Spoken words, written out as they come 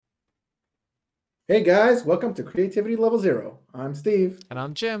Hey guys, welcome to Creativity Level Zero. I'm Steve, And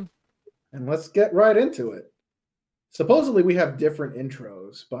I'm Jim. and let's get right into it. Supposedly, we have different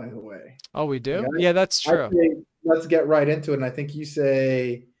intros, by the way. Oh, we Like do? Yeah, that's I true. say, let's get right into it, and I think you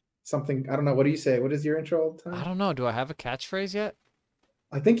say something. I don't know. What do you say? What is your intro all the I time? don't know. Do I have a catchphrase yet?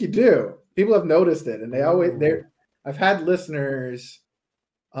 I think you do. People have noticed it, and Ooh. I've had listeners,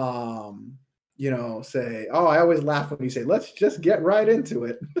 say, "Oh, I always laugh when you say, let's just get right into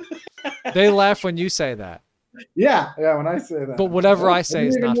it." They laugh when you say that. Yeah, when I say that, But I'm like, whatever oh, I say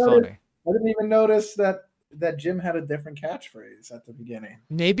is not funny. I didn't even notice that Jim had a different catchphrase at the beginning.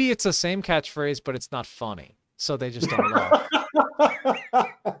 Maybe it's the same catchphrase, but it's not funny. So they just don't laugh.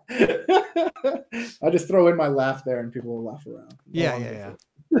 I just throw in my laugh there, and people will laugh around Yeah, along yeah,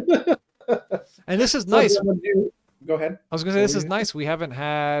 with yeah. it. And this is So, nice. Jim, go ahead. I was gonna say What this were is you saying? nice.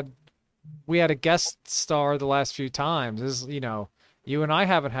 We had a guest star the last few times. You and I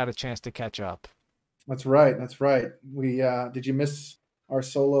haven't had a chance to catch up. That's right. That's right. We did you miss our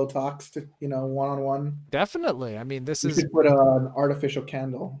solo talks to one on one? Definitely. I mean, this We is should put an artificial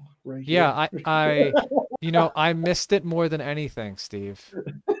candle right yeah, here. I missed it more than anything, Steve.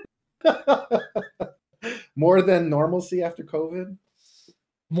 More than normalcy after COVID.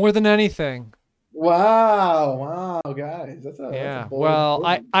 More than anything. Wow, guys, that's a Yeah. bold Well,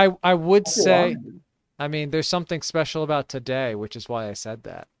 I, statement. I I would I feel say, honored. I mean, there's something special about today, which is why I said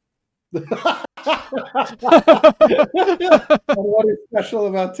that. And what is special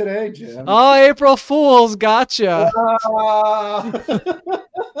about today, Jim? Oh, April Fools, gotcha. Ah!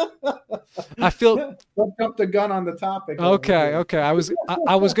 I feel Don't jump the gun on the topic over okay, here. okay. I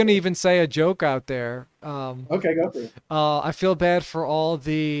was gonna even say a joke out there. Okay, go for it. I feel bad for all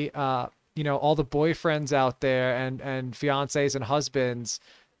the all the boyfriends out there and fiancés and husbands.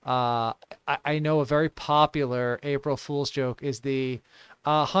 I know a very popular April Fool's joke is the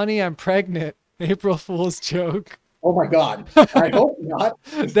honey, I'm pregnant April Fool's joke. Oh my God. I hope not.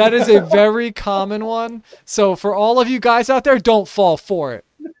 That is a very common one. So for all of you guys out there, don't fall for it.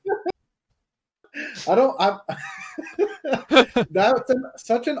 I don't. I'm,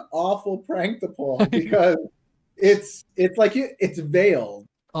 such an awful prank to pull because it's like it's veiled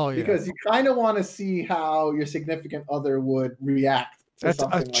Oh yeah. because you kind of want to see how your significant other would react to That's a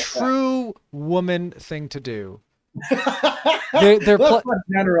something like that. true woman thing to do. They're Let's pl- not they're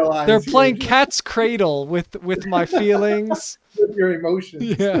generalize here. playing Just cat's cradle with my feelings. with your emotions.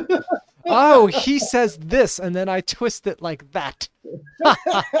 Yeah. Oh, he says this, and then I twist it like that.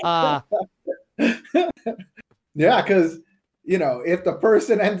 Yeah, because if the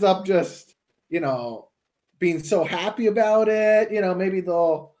person ends up just being so happy about it, maybe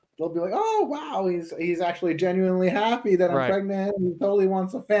they'll be like, oh wow, he's actually genuinely happy that I'm Right. pregnant. He totally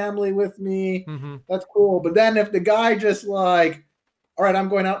wants a family with me. Hmm. That's cool. But then if the guy just like, all right, I'm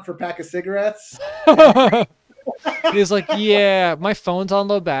going out for a pack of cigarettes. And He's like, yeah, my phone's on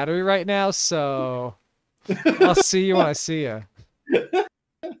low battery right now, so I'll see you when I see you.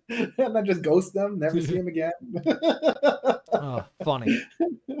 and then just ghost them, never see him again. Oh, funny.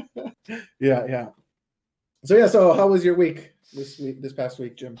 Yeah. So how was your week this past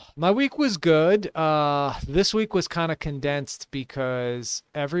week, Jim? My week was good. This week was kind of condensed because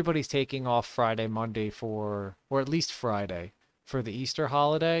everybody's taking off Friday, Monday or at least Friday for the Easter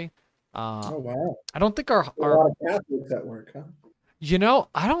holiday. Uh, Oh wow. I don't think A lot of Catholics at work, huh?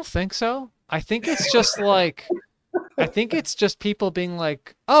 I don't think so. I think it's just people being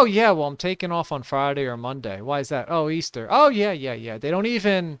like, oh yeah, well I'm taking off on Friday or Monday. Why is that? Oh, Easter. Oh yeah, yeah, yeah. They don't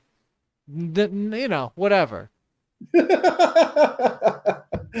even, whatever. You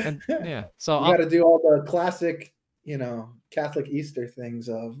And yeah, so got to do all the classic, Catholic Easter things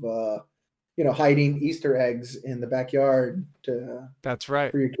of, hiding Easter eggs in the backyard that's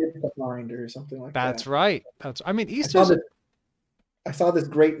right. for your kids to find or something like That's that. right. I mean, I saw Easter's this. I saw this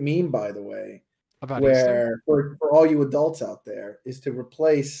great meme, by the way, about Easter. where for all you adults out there is to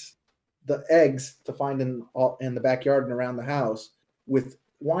replace the eggs to find in the backyard and around the house with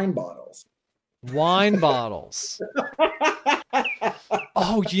wine bottles. Wine bottles.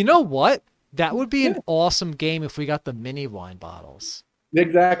 Oh, you know what? That would be an awesome game if we got the mini wine bottles.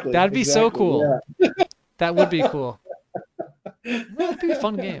 Exactly. That'd be so Exactly. cool. Yeah. That would be cool. That'd be a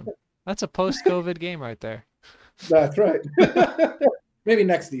fun game. That's a post-COVID game right there. That's right. Maybe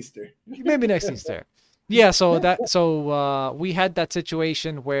next Easter. Maybe next Easter. Yeah, so we had that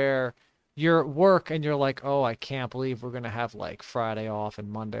situation where you're at work and you're like, "Oh, I can't believe we're going to have like Friday off and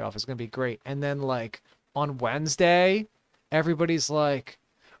Monday off. It's going to be great." And then like on Wednesday, everybody's like,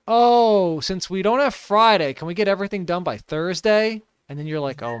 "Oh, since we don't have Friday, can we get everything done by Thursday?" And then you're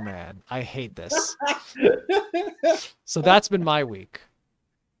like, "Oh man, I hate this." So that's been my week.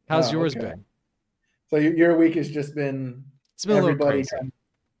 How's Oh, yours okay. been? So your week has just been It's been a little everybody crazy.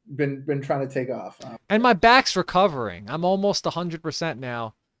 been trying to take off. And my back's recovering. I'm almost 100%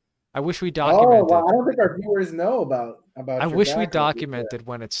 now. I wish we Oh, documented. well, I don't think our viewers know I about your wish we back. documented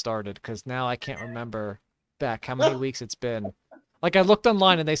when it started because now I can't remember back how many weeks it's been. Like I looked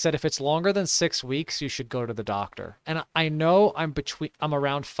online and they said if it's longer than 6 weeks, you should go to the doctor. And I know I'm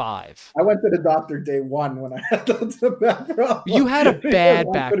around 5. I went to the doctor day 1 when I had the back problem. You had a because bad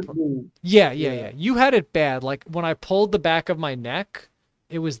I back. couldn't move. Yeah. Yeah. You had it bad. Like when I pulled the back of my neck,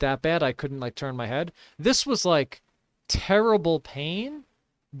 it was that bad. I couldn't like turn my head. This was like terrible pain,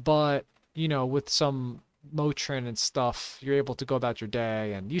 but with some Motrin and stuff, you're able to go about your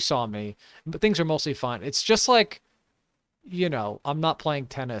day. And you saw me, but things are mostly fine. It's just like, I'm not playing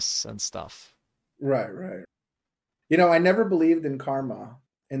tennis and stuff. Right. I never believed in karma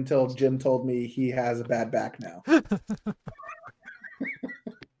until Jim told me he has a bad back now.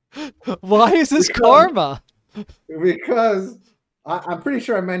 Why is this karma? Because I'm pretty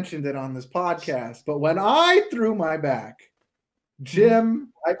sure I mentioned it on this podcast, but when I threw my back,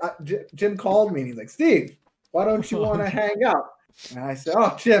 Jim called me and he's like, Steve, why don't you want to hang out? And I said,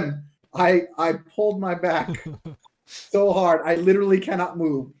 oh, Jim, I pulled my back so hard. I literally cannot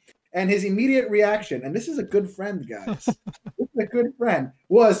move. And his immediate reaction, and this is a good friend, guys. This is a good friend,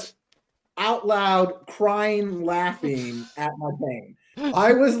 was out loud crying, laughing at my pain.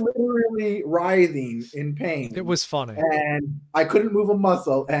 I was literally writhing in pain. It was funny. And I couldn't move a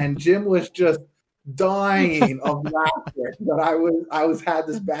muscle. And Jim was just dying of laughter that I had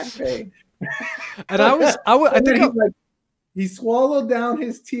this back pain. And I think he swallowed down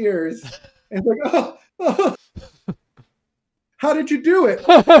his tears and like, oh, how did you do it?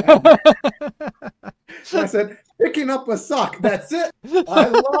 I said, picking up a sock. That's it. I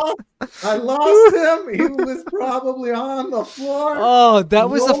lost him. He was probably on the floor. Oh, that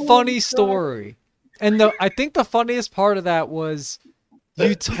was a funny story. And I think the funniest part of that was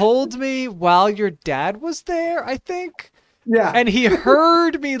you told me while your dad was there, I think. Yeah. And he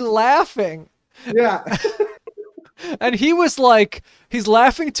heard me laughing. Yeah. And he was like, he's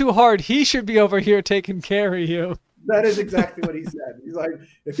laughing too hard. He should be over here taking care of you. That is exactly what he said. He's like,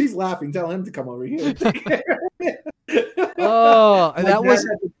 if he's laughing, tell him to come over here. Oh, and that was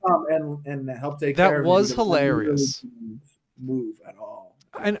had to come and help take care of that me was because hilarious. I really couldn't move at all.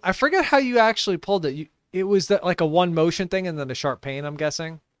 And I forget how you actually pulled it. It was that like a one motion thing and then a sharp pain, I'm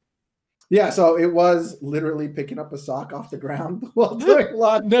guessing. Yeah, so it was literally picking up a sock off the ground while doing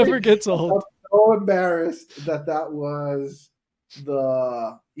laundry. Never gets old. I was so embarrassed that was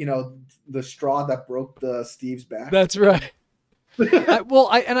the straw that broke the Steve's back. That's right. But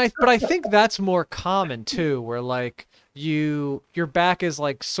I think that's more common too, where like your back is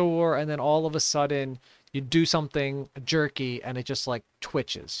like sore and then all of a sudden you do something jerky and it just like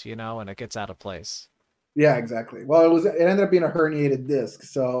twitches, and it gets out of place. Yeah, exactly. Well, it ended up being a herniated disc,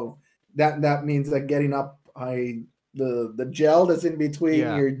 so that means that getting up, the gel that's in between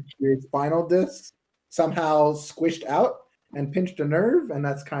your spinal discs somehow squished out and pinched a nerve, and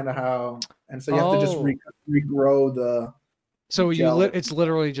that's kind of how. And so you have to just regrow the. So it's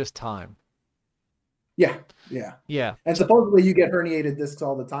literally just time. Yeah. And supposedly you get herniated discs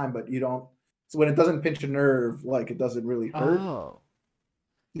all the time, but you don't. So when it doesn't pinch a nerve, like it doesn't really hurt. Oh.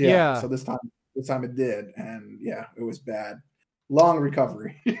 Yeah. So this time it did, and yeah, it was bad. Long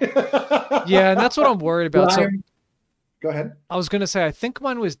recovery. Yeah, and that's what I'm worried about. So go ahead. I was gonna say I think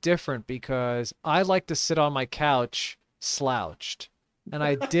mine was different because I like to sit on my couch slouched, and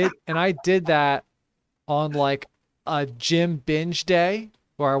I did that on like a gym binge day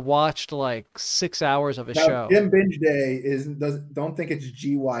where I watched like 6 hours of a show. Gym binge day don't think it's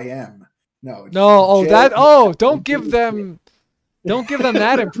GYM. No. Don't give them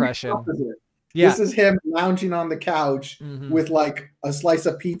that impression. Yeah. This is him lounging on the couch with like a slice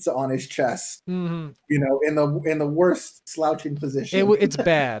of pizza on his chest. In the worst slouching position. It's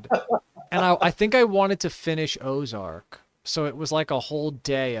bad. And I think I wanted to finish Ozark. So it was like a whole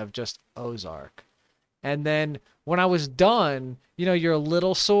day of just Ozark. And then when I was done, you're a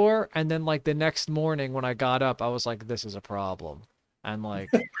little sore. And then like the next morning when I got up, I was like, this is a problem. And like,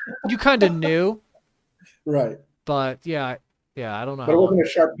 you kind of knew. Right. But yeah, I don't know. But it wasn't a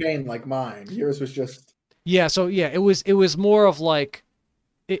sharp pain like mine. Yours was just. Yeah. So yeah, it was more of like,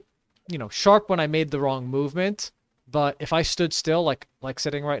 sharp when I made the wrong movement. But if I stood still, like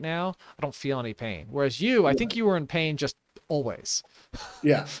sitting right now, I don't feel any pain. Whereas I think you were in pain just always.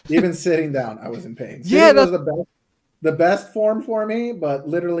 Yeah, even sitting down, I was in pain. Sitting was the best form for me, but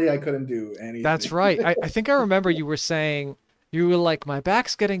literally I couldn't do anything. That's right. I think I remember you were saying, you were like, my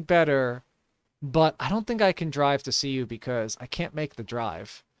back's getting better, but I don't think I can drive to see you because I can't make the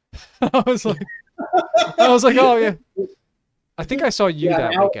drive. I was like, I was like, oh yeah. I think I saw you Yeah,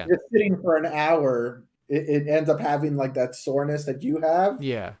 that now weekend. just sitting for an hour, it ends up having like that soreness that you have,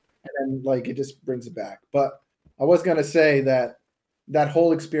 Yeah. and like it just brings it back. But I was gonna say that that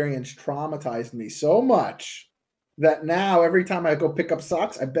whole experience traumatized me so much that now every time I go pick up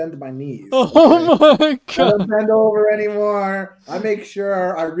socks, I bend my knees. Okay, Oh my I don't god. bend over anymore. I make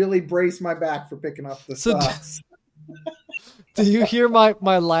sure I really brace my back for picking up the So socks. do you hear my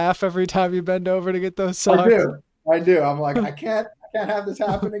laugh every time you bend over to get those I socks? do. I do. I'm like, I can't have this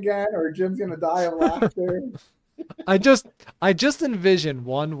happen again, or Jim's gonna die of laughter. I just I just envision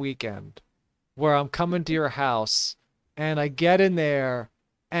one weekend where I'm coming to your house and I get in there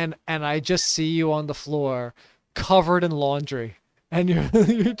and I just see you on the floor covered in laundry. And you're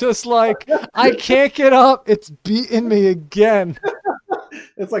you're just like, I can't get up. It's beating me again.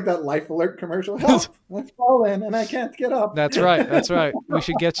 It's like that Life Alert commercial. Help! I've fallen and I can't get up. That's right. That's right. We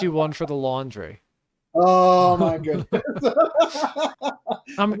should get you one for the laundry. Oh my goodness!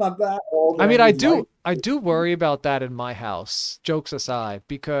 I'm I'm not that old I where I mean, need life. I do worry about that in my house, jokes aside,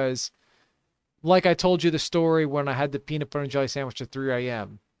 because like I told you the story when I had the peanut butter and jelly sandwich at 3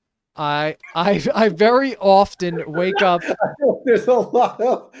 a.m. I very often wake up. There's a lot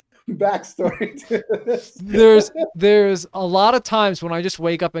of backstory to this. There's a lot of times when I just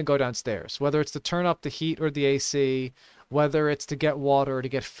wake up and go downstairs, whether it's to turn up the heat or the AC, whether it's to get water or to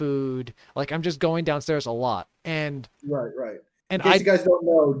get food. Like I'm just going downstairs a lot, Right, right. In and case I you guys don't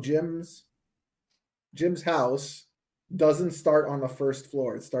know, Jim's house doesn't start on the first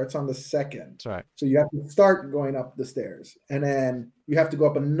floor. It starts on the second. that's right. So you have to start going up the stairs, and then you have to go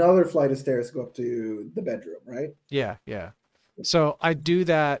up another flight of stairs to go up to the bedroom, right? Yeah, yeah. So I do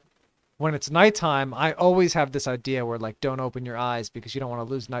that when it's nighttime. I always have this idea where like don't open your eyes because you don't want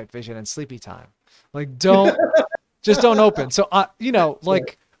to lose night vision and sleepy time. Like don't just don't open. So I Right.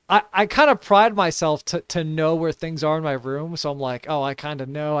 like I kind of pride myself to know where things are in my room. So I'm like, oh, I kind of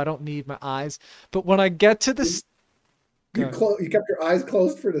know. I don't need my eyes. But when I get to this, You kept your eyes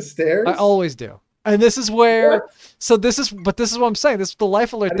closed for the I stairs? always do. And this is What? where, so this is what I'm saying. This the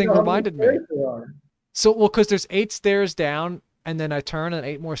life I alert didn't thing know how many reminded me. stairs there are. So, well, because there's 8 stairs down, and then I turn and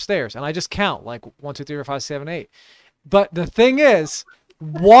 8 more stairs, and I just count like 1, 2, 3, 4, 5, 7, 8. But the thing is,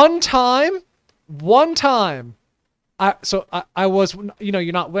 one time, one time, I was,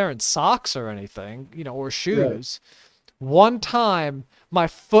 you're not wearing socks or anything, or Right. shoes. One time, my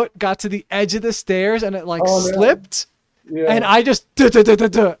foot got to the edge of the stairs and it like Oh no. slipped, and Yeah. I just duh, duh, duh, duh,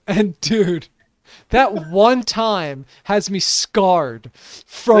 duh. And dude, that one time has me scarred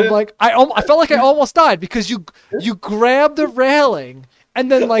from like I felt like I almost died because you grab the railing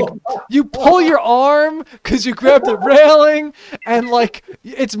and then like you pull your arm because you grab the railing and like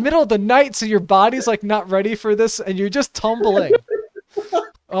it's middle of the night so your body's like not ready for this and you're just tumbling.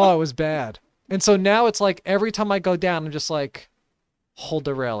 Oh, it was bad. And so now it's like every time I go down, I'm just like hold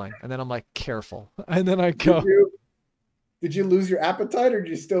the railing and then I'm like careful and then I Did go. you did you lose your appetite, or did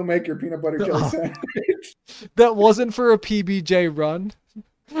you still make your peanut butter jelly sandwich? That wasn't for a PBJ run.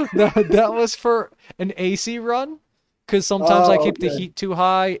 That was for an AC run. Because sometimes I Oh, keep the okay. heat too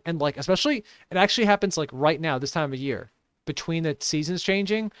high, and like especially it actually happens like right now, this time of year, between the seasons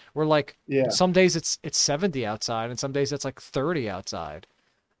changing, where like Yeah. some days it's 70 outside, and some days it's like 30 outside,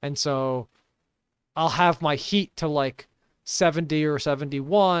 and so I'll have my heat to like 70 or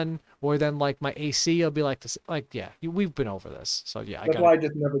 71, or then like my AC will be like this, like yeah, we've been over this, so yeah, I That's got it. why I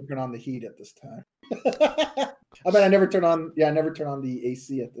just never turn on the heat at this time. I mean, I never turn on. Yeah, I never turn on the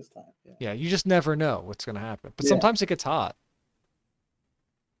AC at this time. Yeah. Yeah, you just never know what's gonna happen, but Yeah. sometimes it gets hot.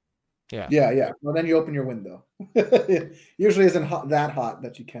 Yeah. Yeah. Yeah. Well, then you open your window. It usually isn't that hot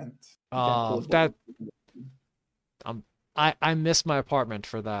that you can't close the That window. I miss my apartment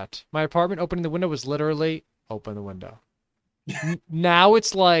for that. My apartment opening the window was literally open the window. Now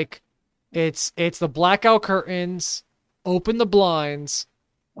it's like it's the blackout curtains, open the blinds,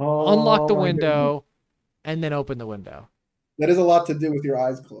 unlock Oh the my goodness. window, and then open the window. That is a lot to do with your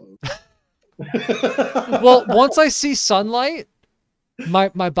eyes closed. Well, once I see sunlight,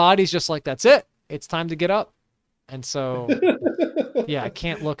 my body's just like that's it. It's time to get up. And so yeah, I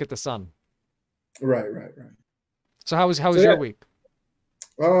can't look at the sun. Right, right, right. So how So was your yeah, week?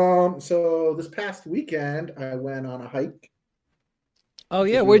 so this past weekend I went on a hike, Oh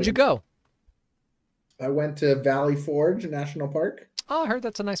which yeah, was where'd really you go? I went to Valley Forge National Park. Oh, I heard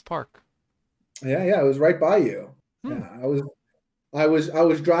that's a nice park. Yeah, yeah, it was right by you. Hmm. Yeah, I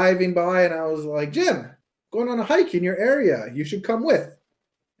was driving by and I was like, Jim, going on a hike in your area. You should come with.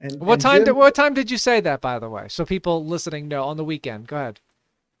 And Jim, What time did you say that, by the way? So people listening know on the weekend. Go ahead.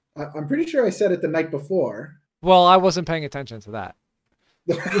 I'm pretty sure I said it the night before. Well, I wasn't paying attention to that.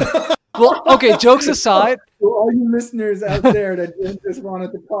 Well, okay, jokes aside. To all you listeners out there that just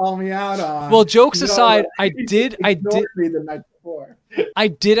wanted to call me out on. Well, jokes aside, I you did ignored me the night before. I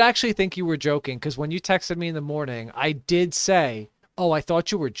did actually think you were joking, because when you texted me in the morning, I did say, "Oh, I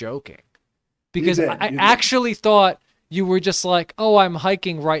thought you were joking," because You I did. actually thought you were just like, "Oh, I'm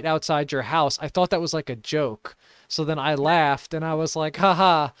hiking right outside your house." I thought that was like a joke. So then I laughed and I was like,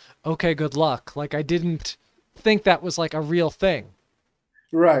 "Haha, okay, good luck." Like I didn't think that was like a real thing.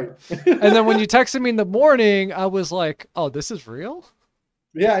 Right. And then when you texted me in the morning, I was like, "Oh, this is real?"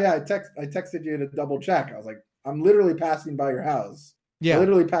 Yeah. I texted you to double check. I was like, I'm literally passing by your house. Yeah.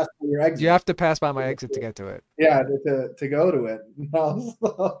 Literally passing by your exit. You have to pass by my exit to get to it. Yeah, to go to it.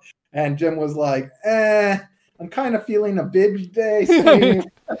 And Jim was like, I'm kind of feeling a bib day.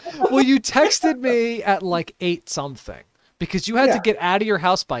 Well, you texted me at like 8 something because you had to get out of your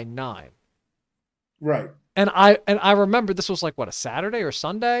house by 9. Right. And I remember this was like what, a Saturday or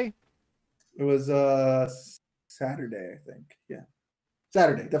Sunday? It was Saturday, I think. Yeah.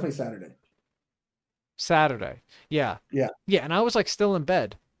 Saturday, definitely Saturday. Saturday. Yeah. Yeah. Yeah, and I was like still in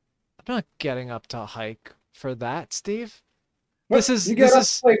bed. I'm not getting up to hike for that, Steve. You get up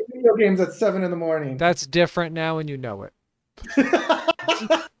to play video games at 7 a.m. That's different now, and you know it.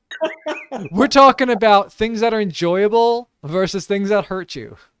 We're talking about things that are enjoyable versus things that hurt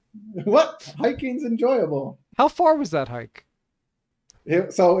you. What? Hiking's enjoyable. How far was that hike?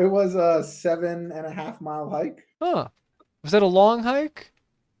 So it was a 7.5 mile hike. Huh. Was that a long hike?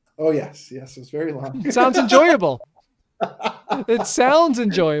 Oh, yes. Yes, it was very long. It sounds enjoyable. It sounds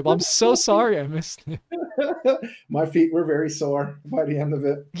enjoyable. I'm so sorry I missed it. My feet were very sore by the end of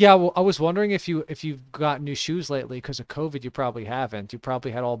it. Yeah, well, I was wondering if you've got new shoes lately because of COVID. You probably haven't. You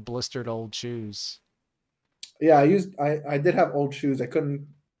probably had all blistered old shoes. Yeah, I did have old shoes. I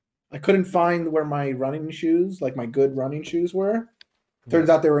couldn't find where my running shoes, like my good running shoes, were.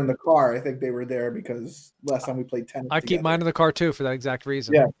 Turns out they were in the car. I think they were there because last time we played tennis I keep mine in the car too for that exact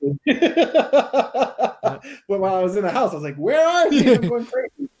reason. Yeah. But while I was in the house, I was like, "Where are they?" I'm going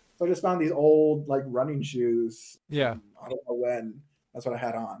crazy. So I just found these old like running shoes. Yeah. I don't know when. That's what I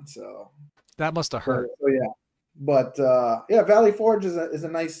had on. So that must have hurt. So yeah. But yeah, Valley Forge is a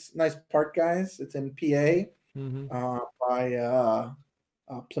nice park, guys. It's in PA. Mm-hmm. By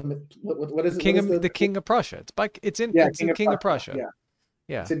Plymouth. What is it? The King of Prussia. It's in King of Prussia. Yeah.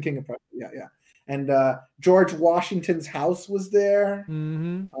 Yeah. It's in King of Prussia. Yeah. And George Washington's house was there.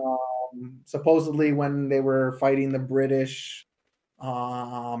 Mm-hmm. Supposedly when they were fighting the British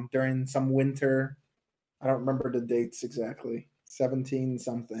during some winter. I don't remember the dates exactly. 17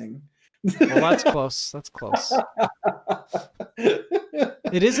 something. Well, that's close. That's close.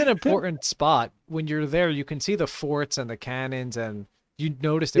 It is an important spot. When you're there, you can see the forts and the cannons, and you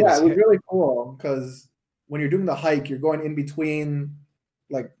noticed it was really cool because when you're doing the hike, you're going in between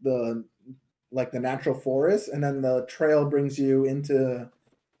like the natural forest, and then the trail brings you into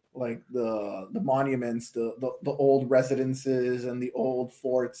like the monuments, the old residences and the old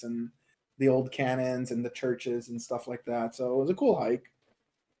forts and the old cannons and the churches and stuff like that. So it was a cool hike.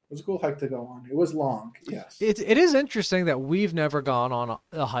 It was a cool hike to go on. It was long, yes. It is interesting that we've never gone on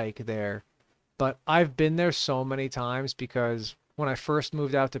a hike there, but I've been there so many times because when I first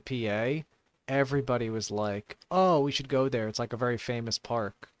moved out to PA, everybody was like, "Oh, we should go there. It's like a very famous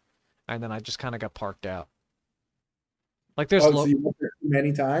park." And then I just kind of got parked out. Like there's so you went there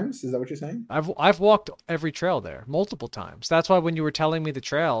many times? Is that what you're saying? I've walked every trail there multiple times. That's why when you were telling me the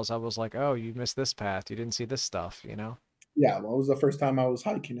trails, I was like, "Oh, you missed this path. You didn't see this stuff," you know? Yeah, well, it was the first time I was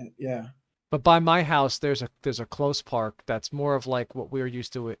hiking it. Yeah. But by my house, there's a close park that's more of like what we were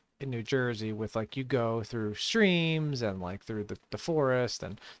used to in New Jersey, with like you go through streams and like through the forest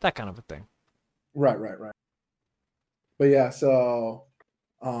and that kind of a thing. Right. But yeah, so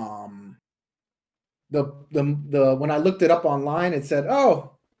the when I looked it up online, it said,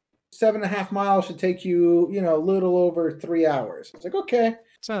 7.5 miles should take you, a little over 3 hours. I was like, okay,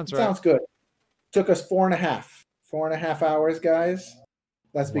 sounds right. Sounds good. Took us 4.5 hours, guys.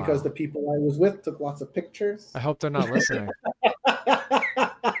 That's because the people I was with took lots of pictures. I hope they're not listening.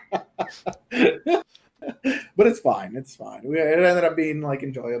 But it's fine. It ended up being like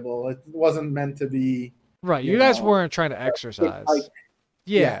enjoyable. It wasn't meant to be. Right. You guys weren't trying to exercise.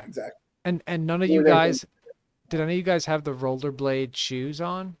 Yeah, exactly. And none of you guys, did any of you guys have the rollerblade shoes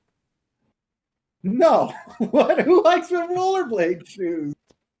on? No. What? Who likes the rollerblade shoes?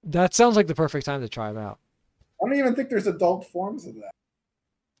 That sounds like the perfect time to try them out. I don't even think there's adult forms of that.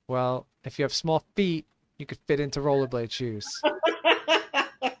 Well, if you have small feet, you could fit into rollerblade shoes.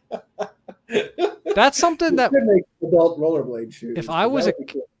 That's something that could make adult rollerblade shoes. If I was I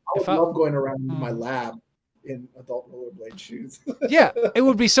love going around my lab in adult rollerblade shoes. Yeah, it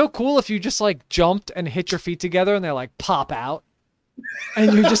would be so cool if you just like jumped and hit your feet together and they like pop out.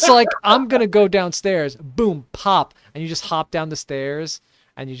 And you're just like, I'm going to go downstairs. Boom, pop. And you just hop down the stairs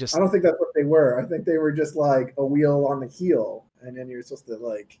and you just. I don't think that's what they were. I think they were just like a wheel on the heel. And then you're supposed to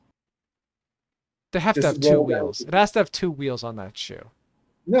like. They have to have two wheels. It has to have two wheels on that shoe.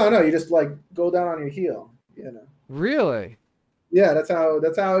 No, you just like go down on your heel. You know. Really? Yeah, that's how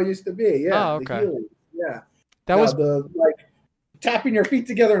it used to be. Yeah. Oh, okay. Yeah. That was the like tapping your feet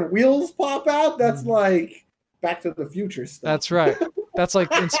together and wheels pop out. That's like Back to the Future stuff. That's right. That's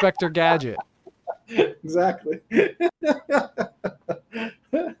like Inspector Gadget. Exactly.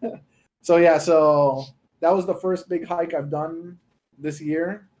 So that was the first big hike I've done this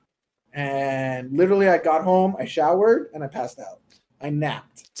year. And literally I got home, I showered, and I passed out. I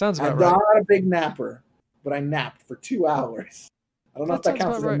napped. Sounds about I'm right. not a big napper, but I napped for 2 hours. I don't know if that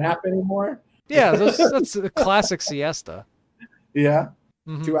counts as a nap anymore. Yeah, that's a classic siesta. Yeah,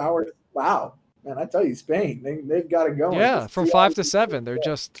 Mm-hmm. 2 hours. Wow, man! I tell you, Spain, they've got it going. Yeah, from 5 to 7, they're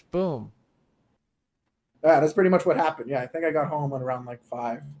just boom. Yeah, that's pretty much what happened. Yeah, I think I got home at around like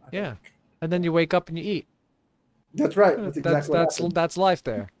 5. Yeah, and then you wake up and you eat. That's right. That's exactly that's life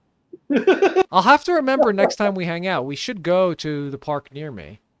there. I'll have to remember next time we hang out. We should go to the park near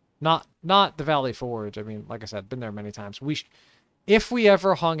me, not the Valley Forge. I mean, like I said, been there many times. If we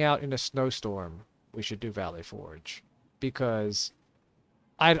ever hung out in a snowstorm, we should do Valley Forge, because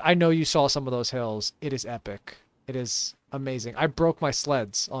I know you saw some of those hills. It is epic. It is amazing. I broke my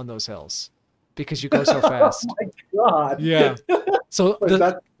sleds on those hills because you go so fast. Oh my God. Yeah. So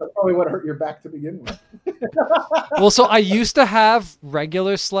that's probably what hurt your back to begin with. Well, so I used to have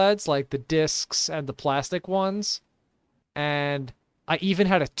regular sleds, like the discs and the plastic ones, and I even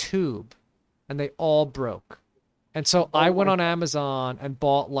had a tube, and they all broke. And so I went on Amazon and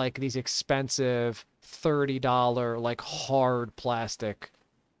bought like these expensive $30 like hard plastic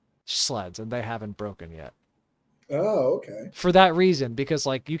sleds, and they haven't broken yet. Oh, okay. For that reason, because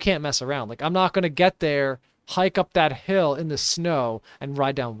like you can't mess around. Like I'm not going to get there, hike up that hill in the snow and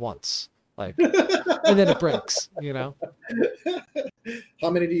ride down once. Like and then it breaks, you know. How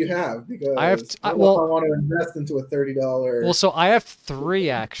many do you have? Because I want to invest into a $30. Well, so I have 3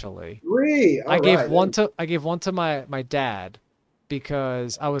 actually. 3. I gave one to my dad,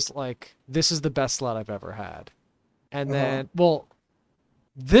 because I was like, this is the best sled I've ever had. And then, well,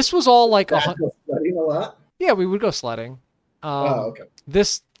 this was all like sledding a lot. Yeah, we would go sledding. Okay.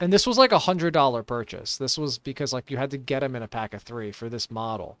 This was like $100 purchase. This was because like you had to get them in a pack of 3 for this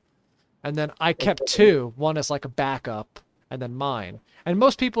model. And then I kept 2, one as like a backup, and then mine. And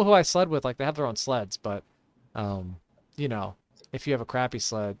most people who I sled with, like they have their own sleds, but you know, if you have a crappy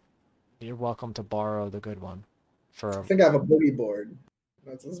sled, you're welcome to borrow the good one. I think I have a boogie board.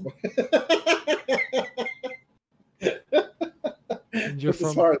 That's as and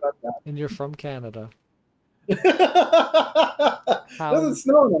you're from Canada. Doesn't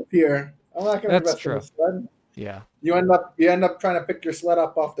snow up here. I'm not gonna invest in a sled. Yeah. You end up trying to pick your sled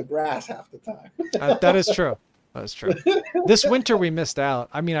up off the grass half the time. That is true. That's true. This winter we missed out.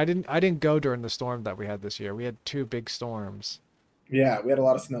 I mean, I didn't go during the storm that we had this year. We had 2 big storms. Yeah, we had a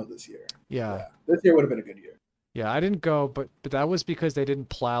lot of snow this year. Yeah. This year would have been a good year. Yeah, I didn't go, but that was because they didn't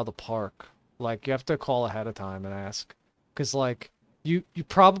plow the park. Like you have to call ahead of time and ask, because like you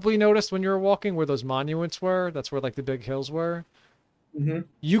probably noticed when you were walking where those monuments were. That's where like the big hills were. Mm-hmm.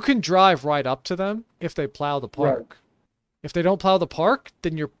 You can drive right up to them if they plow the park. Right. If they don't plow the park,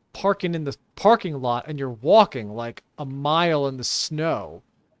 then you're parking in the parking lot and you're walking like a mile in the snow.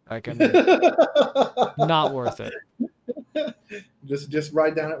 Like, I mean, not worth it. Just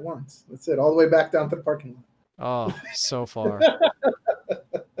ride down it once. That's it. All the way back down to the parking lot. Oh, so far.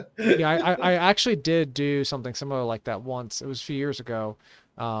 Yeah, I actually did do something similar like that once. It was a few years ago.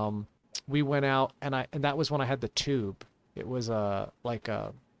 We went out and that was when I had the tube. It was a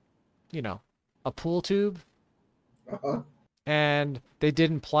pool tube. Uh-huh. And they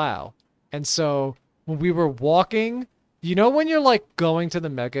didn't plow. And so when we were walking, you know when you're like going to the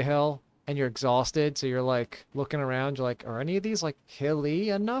mega hill and you're exhausted, so you're like looking around, you're like, are any of these like hilly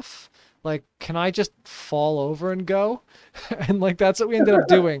enough? Like, can I just fall over and go? And like that's what we ended up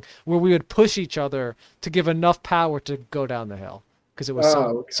doing, where we would push each other to give enough power to go down the hill, because it was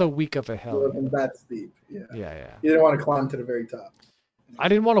so weak of a hill. It wasn't that steep. Yeah. Yeah. You didn't want to climb to the very top. I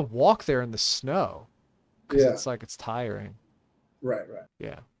didn't want to walk there in the snow, because yeah. it's like it's tiring. Right.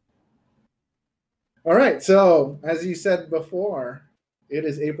 Yeah. All right. So, as you said before, it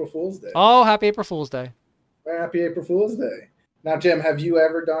is April Fool's Day. Oh, happy April Fool's Day. Happy April Fool's Day. Now, Jim, have you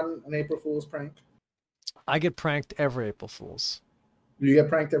ever done an April Fool's prank? I get pranked every April Fool's. You get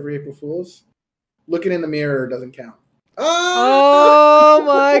pranked every April Fool's? looking in the mirror doesn't count. Oh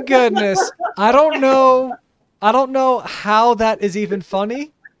my goodness. I don't know how that is even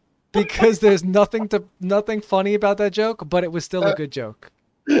funny because there's nothing funny about that joke, but it was still a good joke.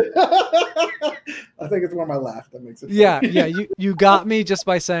 I think it's when I laughed that makes it funny. Yeah, you got me just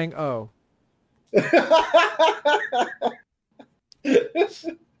by saying oh.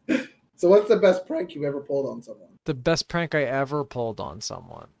 So what's the best prank you ever pulled on someone? The best prank I ever pulled on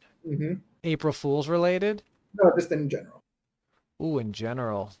someone. Mm-hmm. April Fool's related? No, just in general. Ooh, in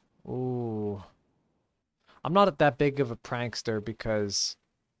general. Ooh. I'm not that big of a prankster because,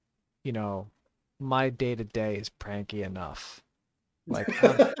 you know, my day-to-day is pranky enough. Like,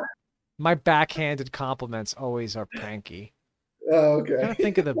 my backhanded compliments always are pranky. Oh, okay. I'm trying to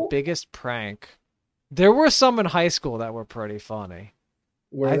think of the biggest prank. There were some in high school that were pretty funny.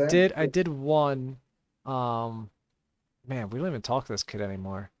 I did one. Man, we don't even talk to this kid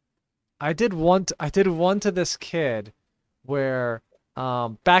anymore. I did one to this kid where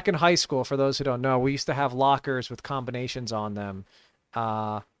back in high school, for those who don't know, we used to have lockers with combinations on them.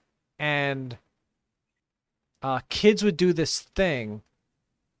 And kids would do this thing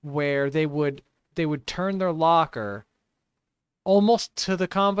where they would turn their locker almost to the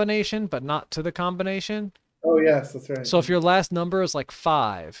combination, but not to the combination. Oh, yes, that's right. So if your last number is like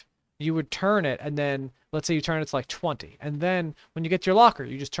 5, you would turn it, and then let's say you turn it to like 20. And then when you get to your locker,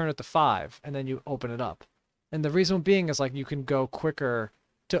 you just turn it to 5, and then you open it up. And the reason being is like you can go quicker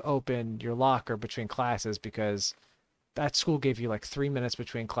to open your locker between classes because that school gave you like 3 minutes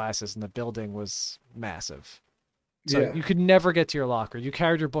between classes, and the building was massive. So you could never get to your locker. You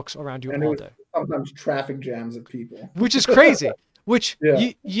carried your books around you all day. Sometimes traffic jams of people. Which is crazy. Which,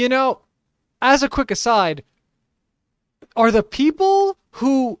 you know, as a quick aside, are the people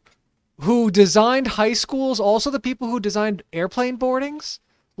who designed high schools also the people who designed airplane boardings?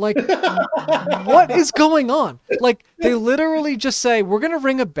 Like, what is going on? Like, they literally just say, we're going to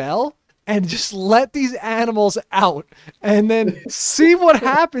ring a bell and just let these animals out and then see what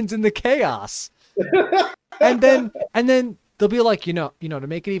happens in the chaos. And then they'll be like, you know, to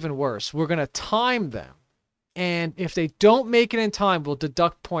make it even worse, we're going to time them. And if they don't make it in time, we'll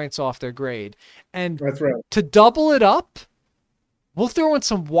deduct points off their grade. And that's right. To double it up, we'll throw in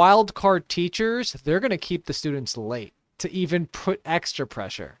some wild card teachers. They're going to keep the students late to even put extra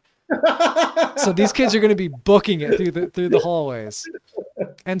pressure. So these kids are going to be booking it through the hallways.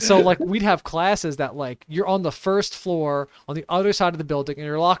 And so like we'd have classes that like you're on the first floor on the other side of the building and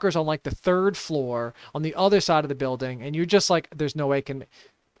your locker's on like the 3rd floor on the other side of the building. And you're just like, there's no way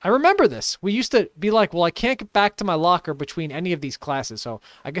I remember this. We used to be like, well, I can't get back to my locker between any of these classes. So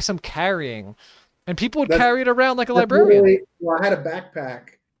I guess I'm carrying. And people would carry it around like a librarian. Well, I had a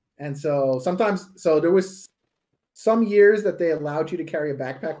backpack. And so there was some years that they allowed you to carry a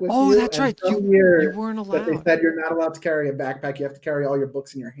backpack with you. Oh, that's right. You weren't allowed. That they said you're not allowed to carry a backpack. You have to carry all your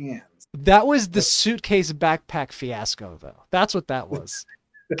books in your hands. That was the suitcase backpack fiasco, though. That's what that was.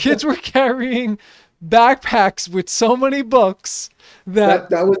 Kids were carrying backpacks with so many books that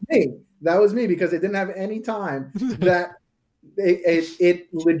was me. That was me because they didn't have any time. That it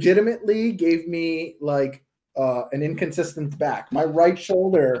legitimately gave me like an inconsistent back. My right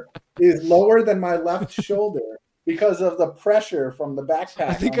shoulder is lower than my left shoulder because of the pressure from the backpack.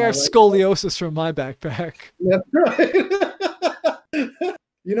 I think I have scoliosis from my backpack. That's right.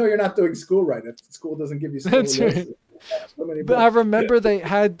 You know you're not doing school right if school doesn't give you scoliosis. That's right. But I remember they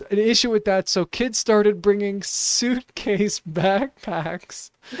had an issue with that, so kids started bringing suitcase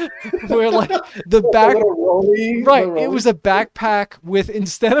backpacks where like the back it was a backpack with,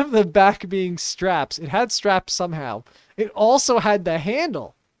 instead of the back being straps, it had straps somehow. It also had the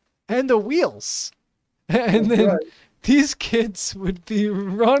handle and the wheels. And then these kids would be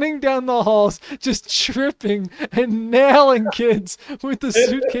running down the halls, just tripping and nailing kids with the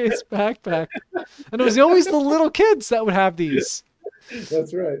suitcase backpack. And it was always the little kids that would have these.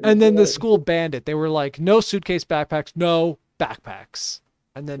 That's right. And then the school banned it. They were like, no suitcase backpacks, no backpacks.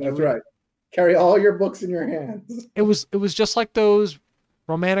 And then that's right. Carry all your books in your hands. It was just like those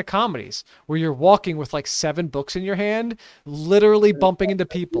romantic comedies where you're walking with like 7 books in your hand, literally bumping into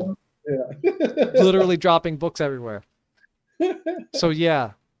people. Yeah. Literally dropping books everywhere. So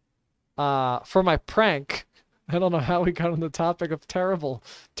yeah, for my prank, I don't know how we got on the topic of terrible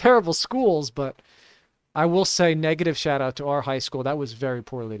schools, but I will say negative shout out to our high school. That was very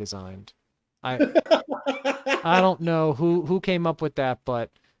poorly designed. I don't know who came up with that, but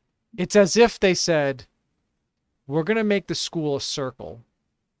it's as if they said, we're going to make the school a circle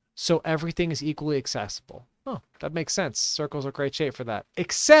so everything is equally accessible. Oh, that makes sense. Circles are great shape for that.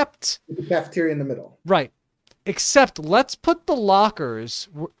 Except the cafeteria in the middle. Right. Except let's put the lockers,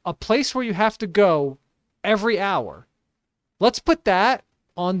 a place where you have to go every hour. Let's put that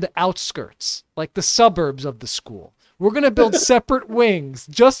on the outskirts, like the suburbs of the school. We're going to build separate wings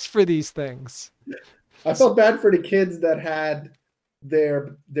just for these things. I felt bad for the kids that had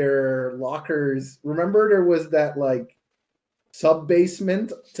their lockers. Remember there was that like sub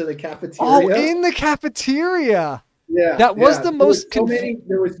basement to the cafeteria? Oh, in the cafeteria. Yeah. That was the most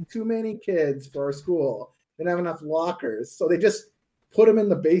there was too many kids for our school. They didn't have enough lockers. So they just put them in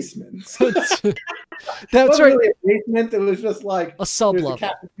the basement. That's right. Really a basement. It was just like a sub-level. There's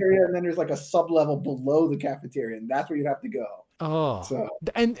a cafeteria, and then there's like a sub-level below the cafeteria, and that's where you'd have to go. Oh. So.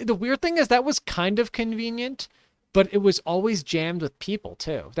 And the weird thing is that was kind of convenient, but it was always jammed with people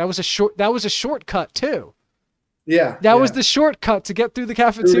too. That was a shortcut too. Yeah. That was the shortcut to get through the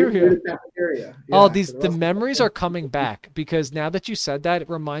cafeteria. Through the cafeteria. Yeah, oh, the memories are coming back, because now that you said that, it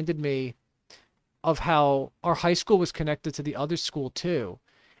reminded me of how our high school was connected to the other school too.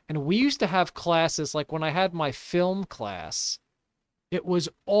 And we used to have classes, like when I had my film class, it was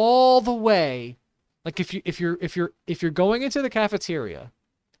all the way, like if you're going into the cafeteria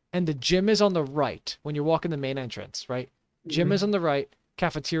and the gym is on the right when you're walking the main entrance, right? Gym is on the right,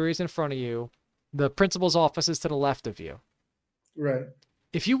 cafeteria is in front of you, the principal's office is to the left of you. Right.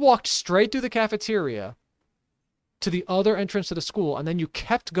 If you walked straight through the cafeteria to the other entrance to the school, and then you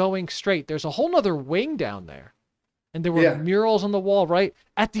kept going straight, there's a whole nother wing down there. And there were murals on the wall, right?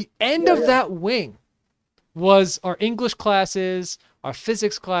 At the end of that wing was our English classes, our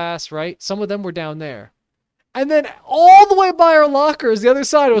physics class, right? Some of them were down there. And then all the way by our lockers, the other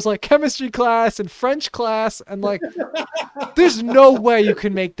side, was like chemistry class and French class. And like, there's no way you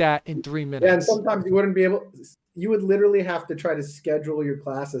can make that in 3 minutes. Yeah, and sometimes you wouldn't be able, you would literally have to try to schedule your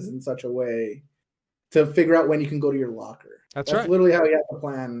classes in such a way to figure out when you can go to your locker. That's right. Literally how you have to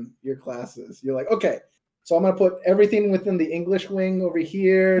plan your classes. You're like, okay, so I'm going to put everything within the English wing over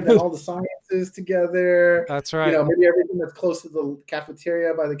here, then all the sciences together. That's right. Maybe everything that's close to the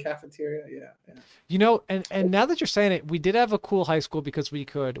cafeteria by the cafeteria. Yeah. And now that you're saying it, we did have a cool high school because we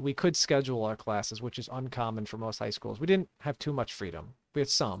could schedule our classes, which is uncommon for most high schools. We didn't have too much freedom. We had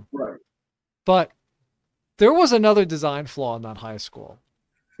some. Right. But there was another design flaw in that high school.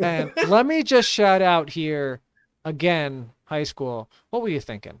 And let me just shout out here again, high school. What were you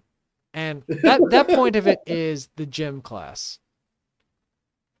thinking? And that point of it is the gym class.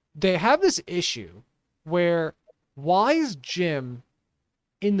 They have this issue where, why is gym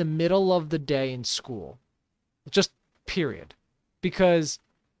in the middle of the day in school? Just period. Because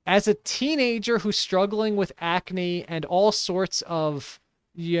as a teenager who's struggling with acne and all sorts of,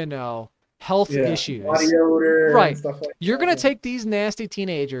 health issues, body odor, right? And stuff like You're going to take these nasty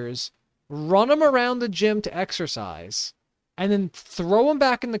teenagers, run them around the gym to exercise, and then throw them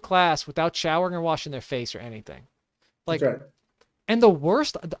back in the class without showering or washing their face or anything. Like, That's right. And the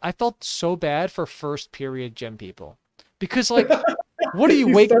worst, I felt so bad for first period gym people, because like, what do you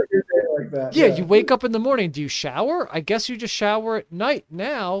wake? Start your day like that. Yeah, you wake up in the morning. Do you shower? I guess you just shower at night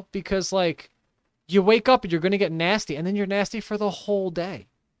now, because like, you wake up and you're going to get nasty, and then you're nasty for the whole day.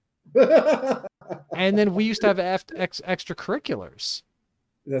 And then we used to have extracurriculars.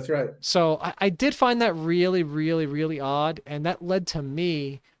 That's right. So I did find that really, really, really odd. And that led to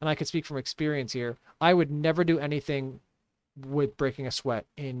me, and I can speak from experience here, I would never do anything with breaking a sweat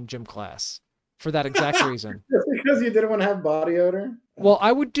in gym class for that exact reason. Just because you didn't want to have body odor? Well,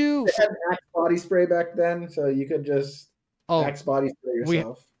 I would do... They had Axe body spray back then, so you could just Axe body spray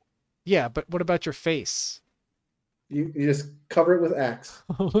yourself. Yeah, but what about your face? You just cover it with Axe.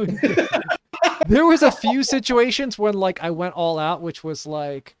 There was a few situations when like I went all out, which was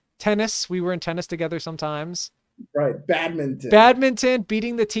like tennis. We were in tennis together sometimes. Right. Badminton,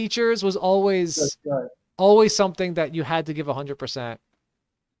 beating the teachers was always something that you had to give 100%.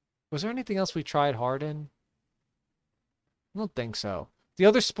 Was there anything else we tried hard in? I don't think so. The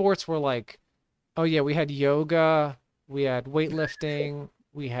other sports were like, oh yeah, we had yoga, we had weightlifting,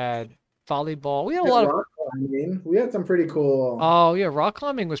 we had volleyball. We had a lot of rock climbing. We had some pretty cool. Oh yeah, rock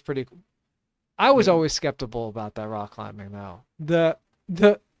climbing was pretty cool. I was always skeptical about that rock climbing though.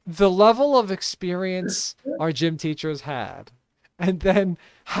 The level of experience our gym teachers had, and then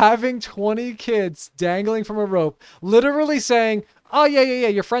having 20 kids dangling from a rope, literally saying, "Oh yeah,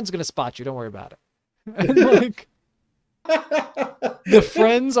 your friend's gonna spot you. Don't worry about it." And like, the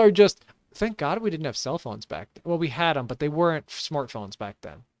friends are just. Thank God we didn't have cell phones back then. Well, we had them, but they weren't smartphones back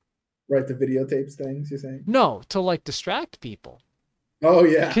then. Right, the videotapes things, you're saying? No, to like distract people. Oh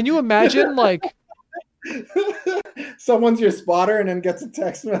yeah. Can you imagine like someone's your spotter and then gets a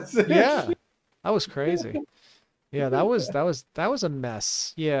text message? Yeah. That was crazy. Yeah, that was a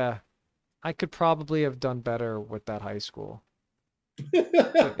mess. Yeah. I could probably have done better with that high school.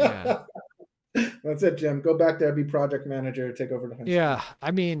 But yeah. That's it, Jim. Go back there, be project manager, take over the high school. Yeah.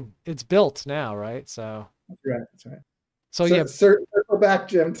 I mean, it's built now, right? So That's right. That's right. so yeah. Circle back,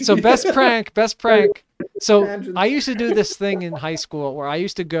 Jim. So best prank. So Tangent. I used to do this thing in high school where I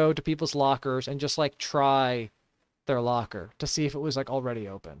used to go to people's lockers and just like try their locker to see if it was like already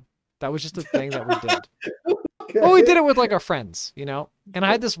open. That was just a thing that we did. Okay. Well, we did it with like our friends, you know? And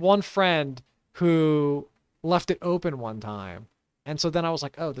I had this one friend who left it open one time. And so then I was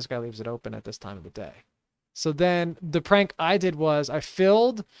like, oh, this guy leaves it open at this time of the day. So then the prank I did was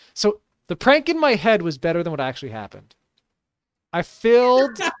so the prank in my head was better than what actually happened. I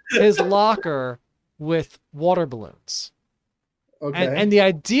filled his locker with water balloons. Okay. And the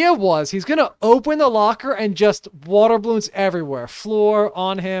idea was he's going to open the locker and just water balloons everywhere, floor,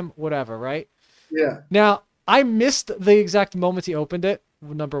 on him, whatever, right? Yeah. Now, I missed the exact moment he opened it,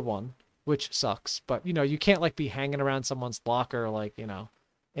 number one, which sucks. But, you know, you can't like be hanging around someone's locker like, you know,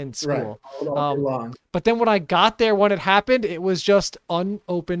 in school. Right. All day long. But then when I got there, when it happened, it was just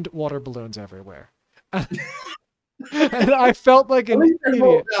unopened water balloons everywhere. And I felt like an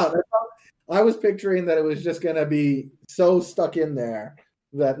idiot. I was picturing that it was just going to be so stuck in there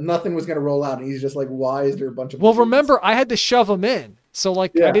that nothing was going to roll out. And he's just like, why is there a bunch of Well, balloons? remember, I had to shove them in. So,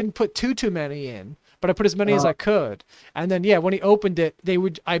 like, Yeah. I didn't put too many in, but I put as many as I could. And then, yeah, when he opened it, they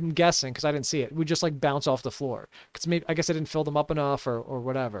would, I'm guessing, because I didn't see it, would just, like, bounce off the floor. Because maybe, I guess I didn't fill them up enough or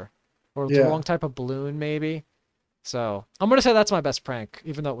whatever. Or the Yeah. wrong type of balloon, maybe. So, I'm going to say that's my best prank,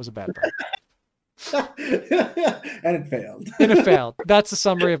 even though it was a bad prank. And it failed. And it failed. That's the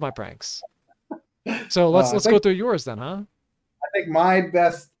summary of my pranks. So, let's go through yours then, huh? I think my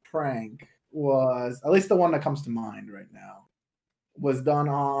best prank was, at least the one that comes to mind right now, was done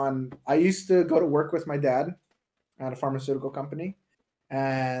on, I used to go to work with my dad at a pharmaceutical company,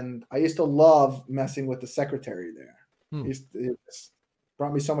 and I used to love messing with the secretary there. It just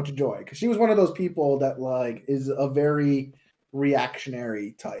brought me so much joy because she was one of those people that like is a very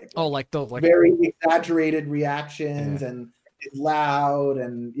reactionary type. Oh, like very exaggerated reactions and is loud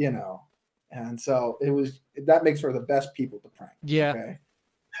and and so that makes her the best people to prank. Yeah.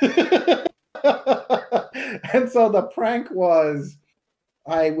 Okay. And so the prank was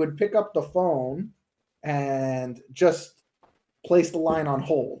I would pick up the phone and just place the line on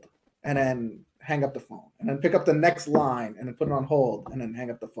hold and then hang up the phone and then pick up the next line and then put it on hold and then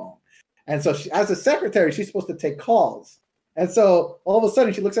hang up the phone. And so as a secretary, she's supposed to take calls. And so all of a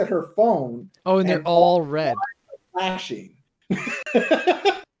sudden she looks at her phone. Oh, and they're all red. Flashing.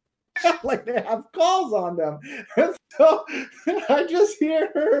 Like they have calls on them. And so I just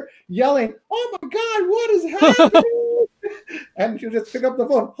hear her yelling, "Oh my God, what is happening?" And she'll just pick up the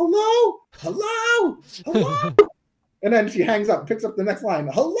phone. "Hello? Hello? Hello?" And then she hangs up, picks up the next line.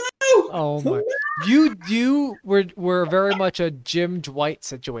 "Hello?" Oh my! You were very much a Jim Dwight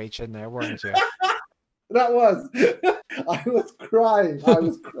situation there, weren't you? That was. I was crying.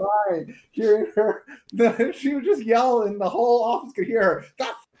 Hearing her. She would just yell, and the whole office could hear her.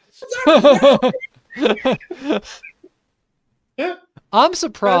 I'm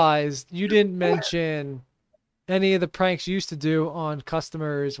surprised you didn't mention any of the pranks you used to do on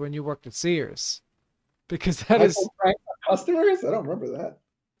customers when you worked at Sears, because that is prank on customers. I don't remember that.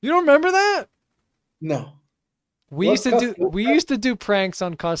 You don't remember that? No. We used to do pranks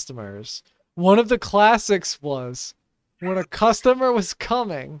on customers. One of the classics was when a customer was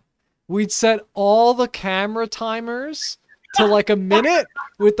coming, we'd set all the camera timers to like a minute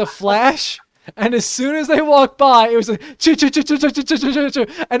with the flash, and as soon as they walked by, it was like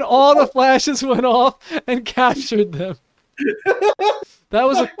and all the flashes went off and captured them. That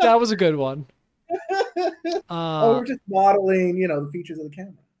was a good one. We're just modeling, the features of the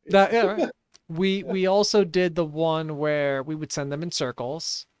camera. Yeah, right. We also did the one where we would send them in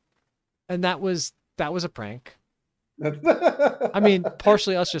circles, and that was a prank. I mean,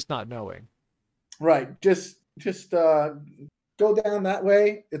 partially us just not knowing. Right. Just go down that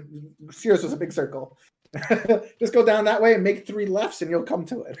way. Sears was a big circle. Just go down that way and make 3 lefts, and you'll come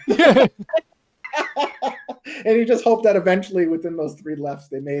to it. And you just hope that eventually, within those 3 lefts,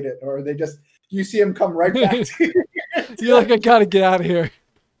 they made it, or you see them come right back to you. You're like, I gotta get out of here.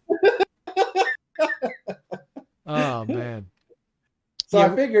 Oh man. So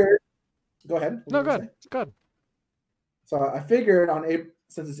I figured. Go ahead. No, go ahead. So I figured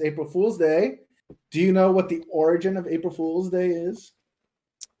since it's April Fool's Day, do you know what the origin of April Fool's Day is?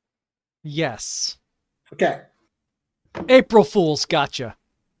 Yes. Okay. April Fools, gotcha.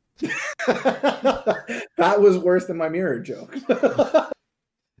 That was worse than my mirror joke.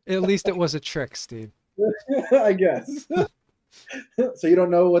 At least it was a trick, Steve. I guess. So you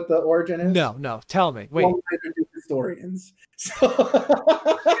don't know what the origin is? No. Tell me. Wait. Well, they're just historians. So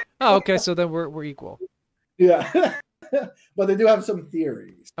Oh, okay. So then we're equal. yeah, but they do have some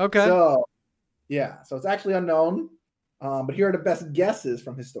theories. Okay. So yeah, so it's actually unknown. But here are the best guesses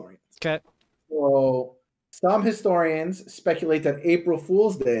from historians. Okay. So some historians speculate that April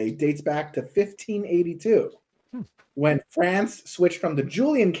Fool's Day dates back to 1582, when France switched from the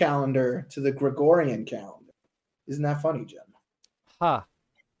Julian calendar to the Gregorian calendar. Isn't that funny, Jim? Huh.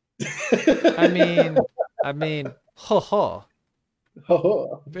 I mean, ho ho.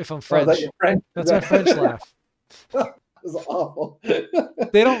 If I'm French, that's my French laugh. That was awful.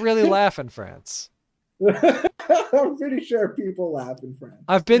 They don't really laugh in France. I'm pretty sure people laugh in France.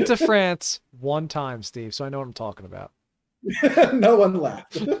 I've been to France one time, Steve, so I know what I'm talking about. No one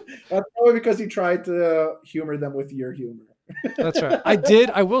laughed. That's probably because you tried to humor them with your humor. That's right.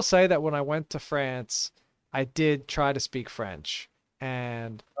 I will say that when I went to France, I did try to speak French.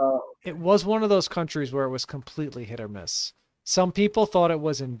 And it was one of those countries where it was completely hit or miss. Some people thought it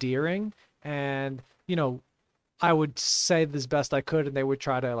was endearing, and I would say this best I could, and they would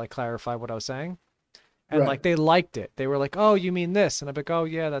try to like clarify what I was saying, and like they liked it. They were like, "Oh, you mean this?" And I'd be like, "Oh,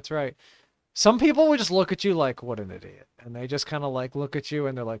 yeah, that's right." Some people would just look at you like, "What an idiot," and they just kind of like look at you,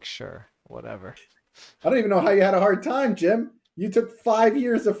 and they're like, "Sure, whatever." I don't even know how you had a hard time, Jim. You took 5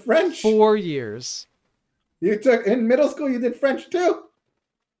 years of French. 4 years. You took in middle school. You did French too.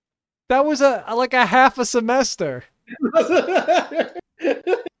 That was like a half a semester.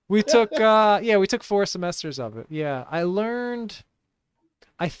 We took 4 semesters of it. Yeah,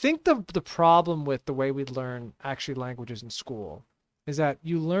 I think the problem with the way we learn actually languages in school is that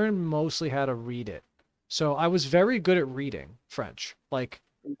you learn mostly how to read it. So I was very good at reading French. Like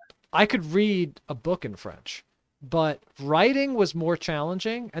I could read a book in French, but writing was more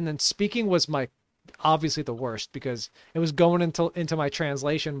challenging, and then speaking was obviously the worst because it was going into my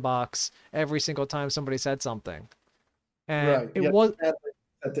translation box every single time somebody said something. And it was set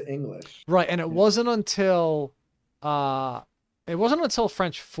to English. Right, and it wasn't until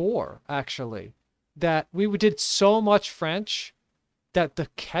French 4 actually that we did so much French that the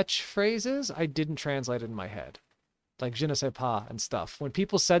catchphrases I didn't translate in my head. Like je ne sais pas and stuff. When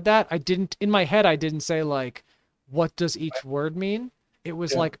people said that, I didn't say like what does each word mean? It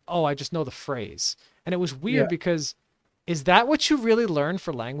was like, oh, I just know the phrase. And it was weird because is that what you really learn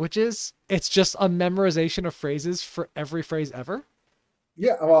for languages? It's just a memorization of phrases for every phrase ever?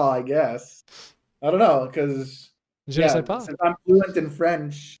 Yeah, well, I guess. I don't know, because since I'm fluent in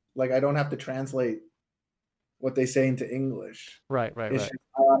French, like I don't have to translate what they say into English. Right. Just,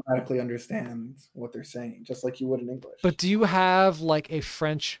 I automatically understand what they're saying, just like you would in English. But do you have like a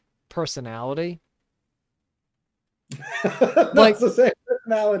French personality? Like the same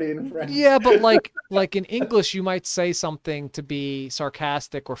personality in French. Yeah, but like in English, you might say something to be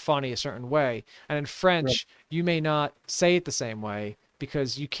sarcastic or funny a certain way, and in French, you may not say it the same way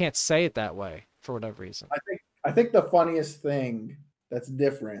because you can't say it that way for whatever reason. I think the funniest thing that's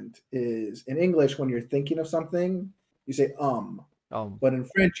different is in English when you're thinking of something, you say but in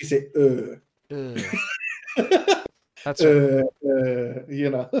French you say That's right.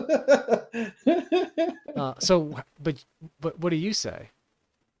 So, but what do you say?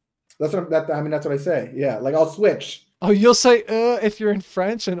 That's what I say. Yeah, like I'll switch. Oh, you'll say if you're in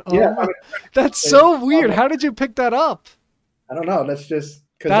French and that's so weird. How did you pick that up? I don't know. That's just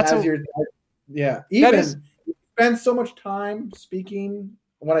because you spend so much time speaking.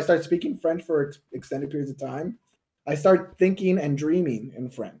 When I start speaking French for extended periods of time, I start thinking and dreaming in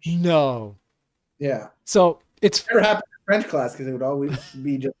French. No. Yeah. So it's never happened in French class because it would always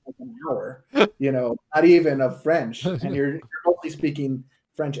be just like an hour, not even of French, and you're mostly speaking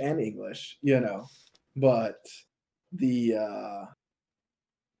French and English, but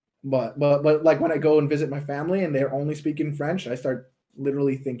but like when I go and visit my family and they're only speaking French, I start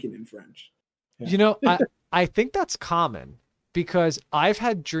literally thinking in French. Yeah. I think that's common because I've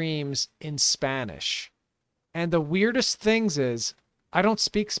had dreams in Spanish, and the weirdest things is I don't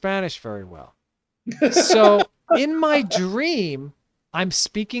speak Spanish very well. So in my dream, I'm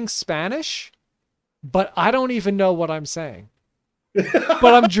speaking Spanish, but I don't even know what I'm saying.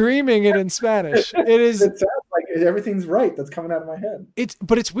 But I'm dreaming it in Spanish. It sounds like everything's right that's coming out of my head.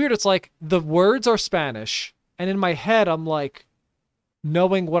 But it's weird. It's like the words are Spanish, and in my head, I'm like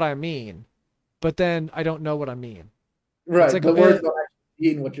knowing what I mean, but then I don't know what I mean. Right. It's like the words don't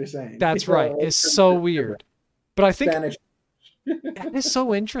actually mean what you're saying. That's right. It's so weird. But I think Spanish. that is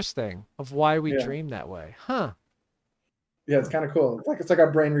so interesting of why we dream that way. Huh. Yeah, it's kind of cool. It's like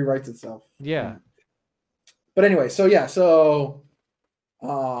our brain rewrites itself. Yeah. But anyway, so let's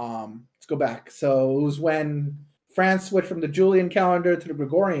go back. So it was when France switched from the Julian calendar to the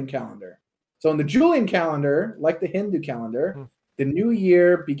Gregorian calendar. So in the Julian calendar, like the Hindu calendar, the new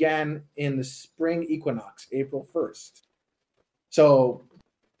year began in the spring equinox, April 1st. So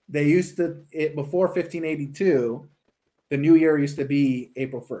they used to, before 1582, the new year used to be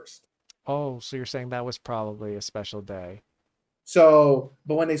April 1st. Oh, so you're saying that was probably a special day. So,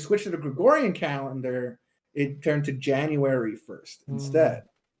 but when they switched to the Gregorian calendar, it turned to January 1st instead.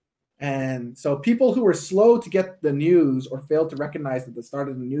 And so people who were slow to get the news or failed to recognize that the start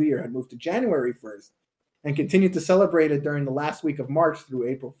of the new year had moved to January 1st and continued to celebrate it during the last week of March through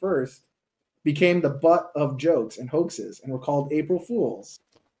April 1st became the butt of jokes and hoaxes and were called April Fools.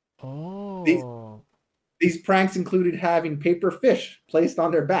 Oh. These pranks included having paper fish placed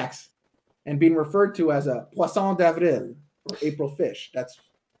on their backs and being referred to as a Poisson d'Avril or April fish. That's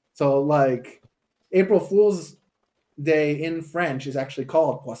so like April Fool's Day in French is actually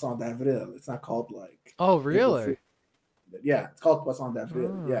called Poisson d'Avril. It's not called like. Oh, really? Yeah, it's called Poisson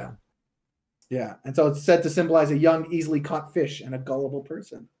d'Avril. Yeah. Yeah. And so it's said to symbolize a young, easily caught fish and a gullible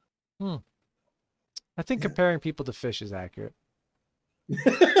person. I think comparing people to fish is accurate.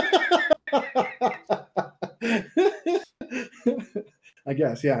 I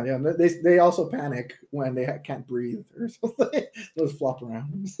guess, yeah. They also panic when they can't breathe or something. Those flop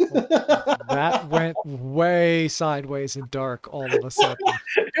around. That went way sideways and dark all of a sudden.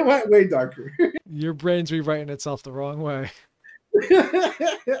 It went way darker. Your brain's rewriting itself the wrong way.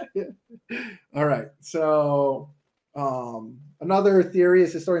 All right. So another theory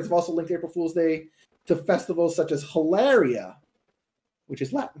is historians have also linked April Fool's Day to festivals such as Hilaria, which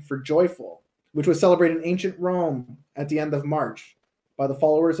is Latin for joyful, which was celebrated in ancient Rome at the end of March by the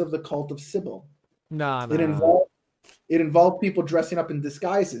followers of the cult of Sybil. It involved people dressing up in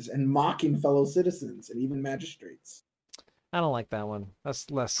disguises and mocking fellow citizens and even magistrates. I don't like that one.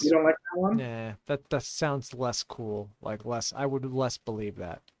 That's less. You don't like that one? Yeah, that sounds less cool. Like less. I would less believe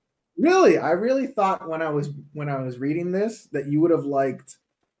that. Really, I really thought when I was reading this that you would have liked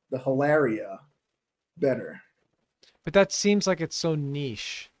the Hilaria better. But that seems like it's so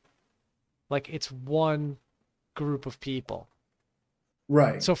niche. Like it's one group of people.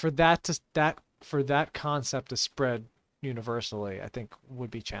 Right. So for that concept to spread universally, I think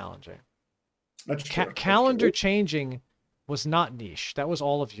would be challenging. That's true. Calendar changing was not niche. That was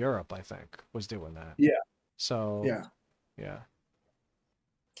all of Europe, I think, was doing that. Yeah. So yeah.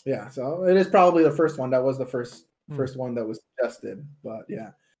 So it is probably the first one. That was the first one that was suggested. But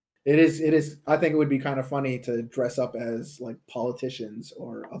yeah, it is. I think it would be kind of funny to dress up as like politicians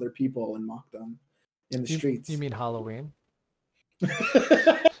or other people and mock them in the streets. You mean Halloween?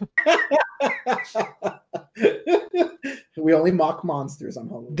 We only mock monsters on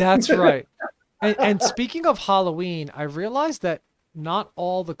Halloween. That's right. And speaking of Halloween, I realized that not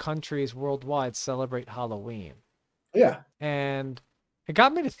all the countries worldwide celebrate Halloween. Yeah. And it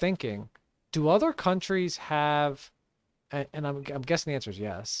got me to thinking, do other countries have, and I'm guessing the answer is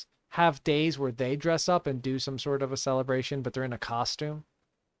yes, have days where they dress up and do some sort of a celebration, but they're in a costume?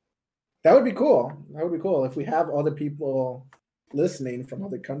 That would be cool. That would be cool. If we have other people listening from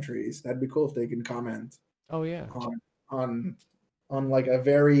other countries, that'd be cool if they can comment. Oh yeah. On like a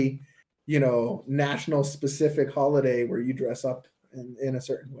very, national specific holiday where you dress up in a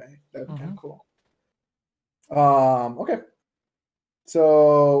certain way. That'd be kind of cool. Okay.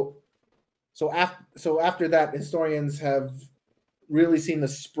 So after that, historians have really seen the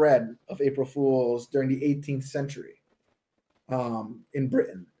spread of April Fools during the 18th century in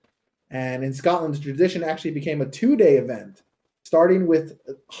Britain. And in Scotland, the tradition actually became a 2-day event, starting with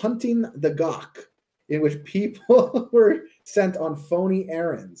hunting the gawk, in which people were sent on phony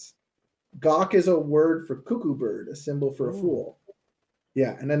errands. Gawk is a word for cuckoo bird, a symbol for a fool.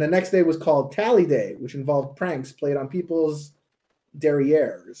 Yeah, and then the next day was called Tally Day, which involved pranks played on people's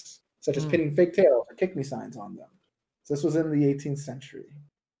derrieres, such as pinning fake tails or kick me signs on them. So this was in the 18th century.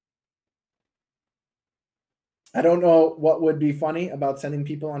 I don't know what would be funny about sending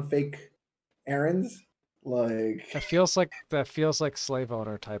people on fake errands. Like that feels like slave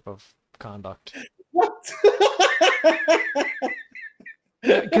owner type of conduct. What?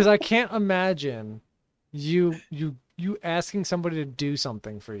 Because I can't imagine you asking somebody to do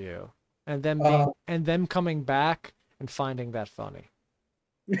something for you and them coming back and finding that funny.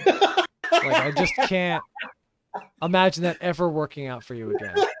 Like I just can't imagine that ever working out for you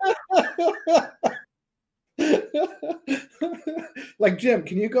again. Like, Jim,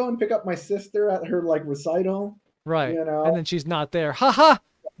 can you go and pick up my sister at her like recital? Right. And then she's not there. Ha!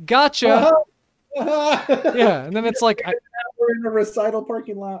 Gotcha. Yeah, and then it's like we're in a recital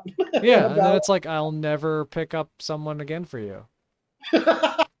parking lot. Yeah, and then it's like I'll never pick up someone again for you.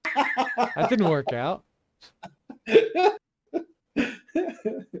 That didn't work out.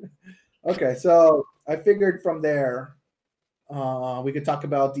 Okay, so I figured from there we could talk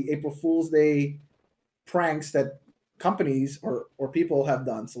about the April Fool's Day pranks that companies or people have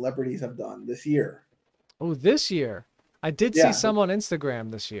done, celebrities have done this year. Oh, this year. I did see Yeah, some on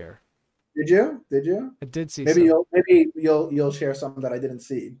Instagram this year. did you? Did you? I did see Maybe some. you'll share some that I didn't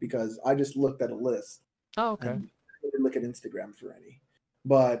see because I just looked at a list Oh, okay. and I didn't look at Instagram for any.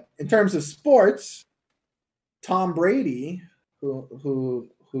 But in terms of sports, Tom Brady, who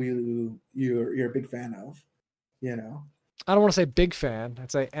you're a big fan of, you know. I don't want to say big fan.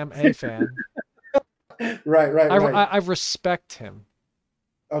 I'd say am a fan. Right. I respect him.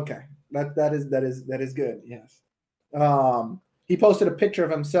 Okay, that is good. Yes. He posted a picture of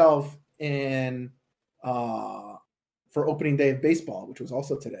himself in for opening day of baseball, which was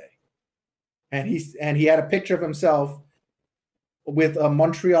also today, and he had a picture of himself with a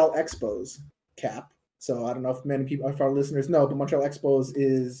Montreal Expos cap. So I don't know if many people, if our listeners know, but Montreal Expos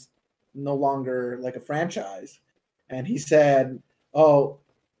is no longer like a franchise. And he said, "Oh,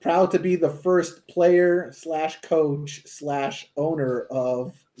 proud to be the first player slash coach slash owner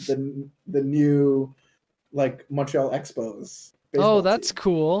of the new like Montreal Expos Oh, baseball that's team."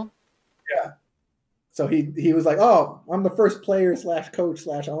 cool. Yeah. So he was like, "Oh, I'm the first player slash coach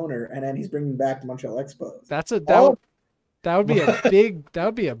slash owner," and then he's bringing back the Montreal Expos. That's a All that would be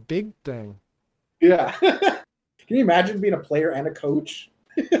a big thing. yeah. Can you imagine being a player and a coach?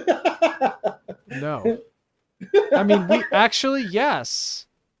 No. I mean, we actually, yes.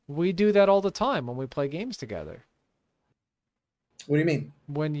 We do that all the time when we play games together. What do you mean?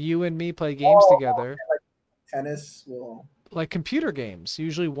 When you and me play games together, Tennis? Well, like computer games,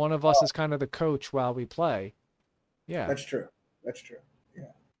 usually one of us is kind of the coach while we play. Yeah. that's true. That's true. Yeah.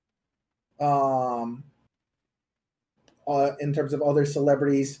 In terms of other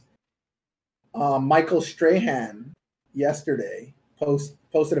celebrities, Michael Strahan yesterday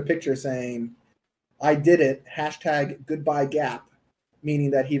posted a picture saying, "I did it, hashtag goodbye gap,"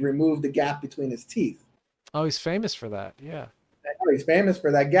 meaning that he removed the gap between his teeth. Oh, he's famous for that. Yeah. He's famous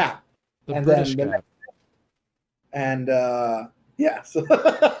for that gap. The And British then gap. And yeah, so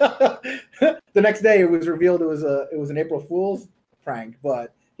the next day it was revealed it was an April Fool's prank,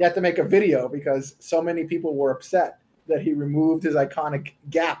 but he had to make a video because so many people were upset that he removed his iconic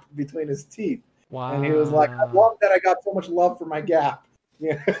gap between his teeth. Wow. And he was like, "I love that I got so much love for my gap."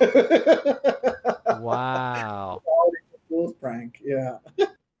 Yeah. Wow. Fool's prank. Yeah.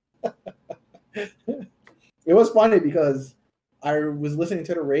 It was funny because I was listening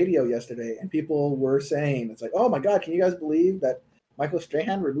to the radio yesterday and people were saying, it's like, "Oh my God, can you guys believe that Michael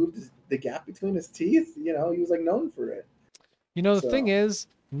Strahan removed the gap between his teeth?" You know, he was like known for it. You know, the So, thing is,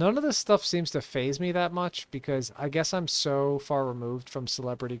 none of this stuff seems to faze me that much because I guess I'm so far removed from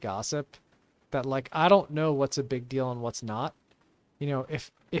celebrity gossip that like I don't know what's a big deal and what's not. You know,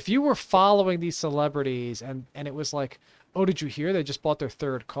 if you were following these celebrities and it was like, "Oh, did you hear they just bought their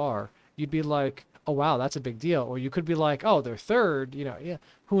third car?" You'd be like, "Oh, wow, that's a big deal." Or you could be like, "Oh, their third, you know, yeah,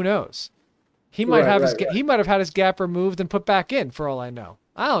 who knows?" He might have right. he might have had his gap removed and put back in for all I know.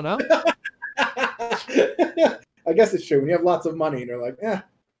 I don't know. I guess it's true. When you have lots of money and you're like, "Yeah,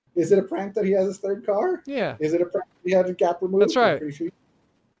 is it a prank that he has his third car? Yeah. Is it a prank that he had his gap removed?" That's right. I'm pretty sure.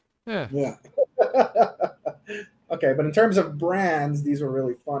 Yeah. Yeah. Okay, but in terms of brands, these were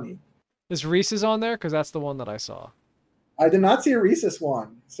really funny. Is Reese's on there? Because that's the one that I saw. I did not see a Reese's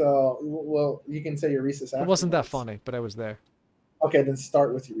one, so well, you can say your Reese's afterwards. It wasn't that funny, but I was there. Okay, then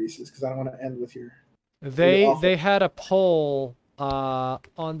start with your Reese's because I don't want to end with your. They had a poll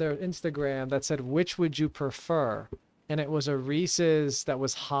on their Instagram that said, "Which would you prefer?" And it was a Reese's that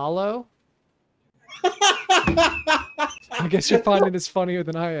was hollow. I guess you're finding this funnier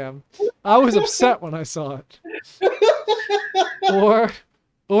than I am. I was upset when I saw it.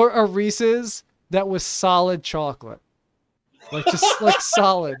 Or a Reese's that was solid chocolate. Like just like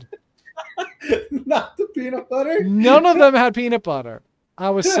solid. Not the peanut butter. None of them had peanut butter. I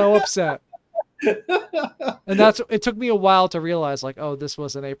was so upset. And it took me a while to realize like, oh, this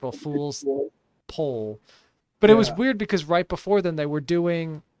was an April Fool's poll. But it was weird because right before then they were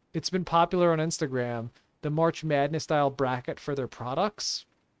doing, it's been popular on Instagram, the March Madness style bracket for their products.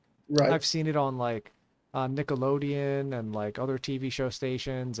 Right. I've seen it on like Nickelodeon and like other TV show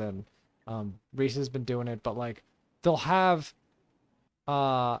stations, and Reese's has been doing it, but like they'll have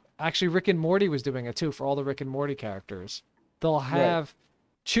actually Rick and Morty was doing it too for all the Rick and Morty characters. They'll have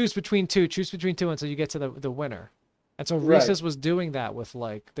choose between two until you get to the winner. And so Reese's was doing that with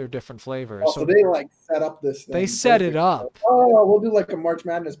like their different flavors. Oh, so they like set up this thing. They set it up. Oh, we'll do like a March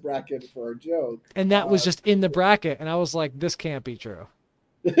Madness bracket for a joke. And that was just in the bracket, and I was like, this can't be true.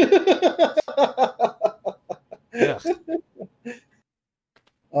 Yeah.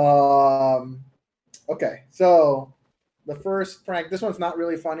 Okay, so the first prank. This one's not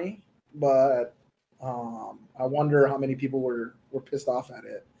really funny, but I wonder how many people were pissed off at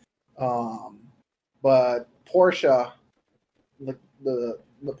it. But Porsche, the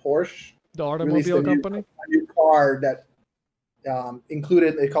Porsche The released automobile company. a new car that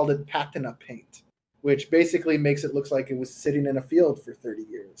included. They called it patina paint, which basically makes it look like it was sitting in a field for 30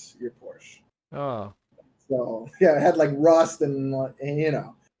 years. Your Porsche. Oh. So yeah, it had like rust and you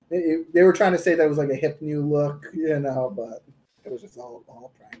know, they were trying to say that it was like a hip new look, you know, but it was just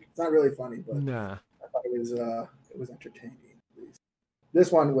all prank. It's not really funny, but Nah. I thought it was entertaining. At least.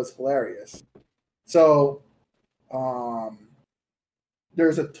 This one was hilarious. So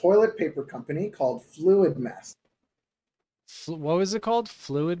there's a toilet paper company called Fluid Master. What was it called?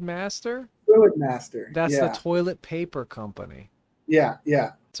 Fluid Master? Fluid Master. That's the Yeah. toilet paper company. Yeah,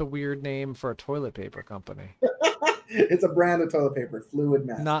 yeah. It's a weird name for a toilet paper company. It's a brand of toilet paper, Fluid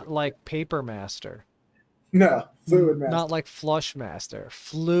Master. Not like Paper Master. No, Fluid Master. Not like Flush Master.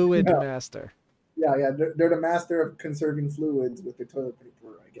 Fluid No. Master. Yeah, yeah. They're the master of conserving fluids with their toilet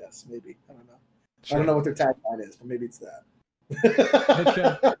paper, I guess. Maybe. I don't know. Sure. I don't know what their tagline is, but maybe it's that.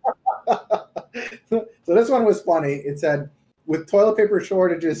 So this one was funny. It said, with toilet paper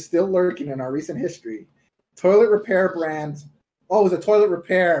shortages still lurking in our recent history, toilet repair brands. Oh, it was a toilet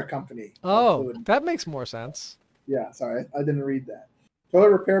repair company. Oh, that makes more sense. Yeah, sorry, I didn't read that. Toilet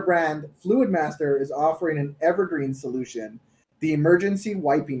repair brand Fluid Master is offering an evergreen solution, the emergency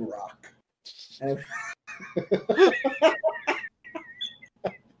wiping rock. And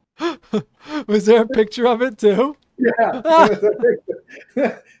Was there a picture of it too? yeah,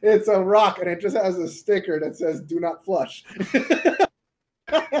 it's a rock, and it just has a sticker that says "Do not flush."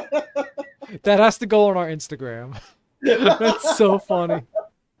 That has to go on our Instagram. That's so funny.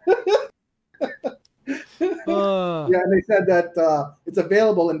 Yeah, and they said that it's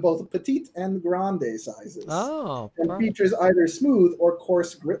available in both petite and grande sizes. Oh, and perfect. features either smooth or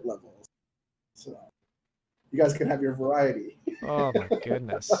coarse grit levels. So you guys can have your variety. Oh my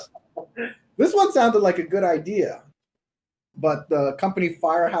goodness. This one sounded like a good idea, but the company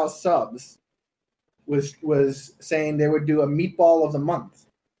Firehouse Subs was saying they would do a meatball of the month.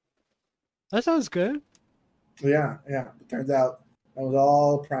 That sounds good. Yeah, yeah. It turns out that was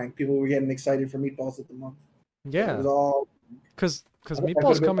all prank. People were getting excited for meatballs of the month. Yeah. It was all because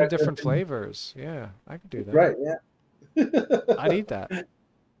meatballs come in different flavors. Yeah, I could do that. right. Yeah. I'd eat that.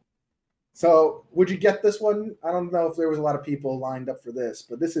 So, would you get this one? I don't know if there was a lot of people lined up for this,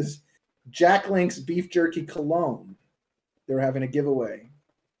 but this is Jack Link's beef jerky cologne. They were having a giveaway.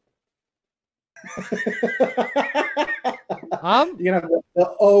 You know,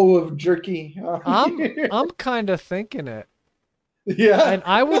 the O of jerky. I'm kind of thinking it. Yeah. And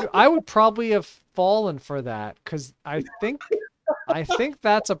I would probably have fallen for that because I think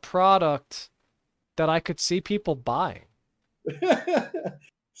that's a product that I could see people buying.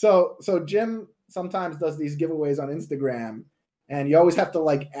 So Jim sometimes does these giveaways on Instagram, and you always have to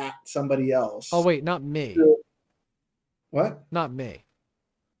like at somebody else. Oh wait, not me. What? Not me.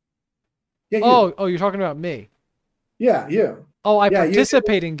 Yeah, you. Oh, you're talking about me. Yeah, you. Oh, I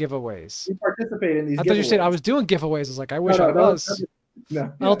participate in giveaways. You participate in these giveaways. I thought you said I was doing giveaways. I was like, I wish I was.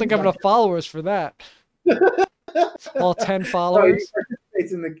 No, I don't think I have enough followers for that. All 10 followers. No, he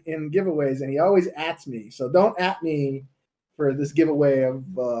participates in giveaways, and he always ats me. So don't at me for this giveaway of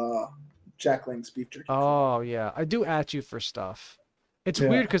Jack Link's beef jerky. Oh yeah, I do at you for stuff. It's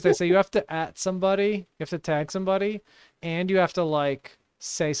weird because they say you have to at somebody, you have to tag somebody, and you have to like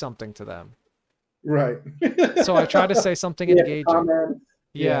say something to them. Right. So I try to say something engaging. Comments.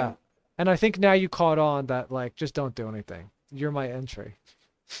 Yeah. And I think now you caught on that like just don't do anything. You're my entry.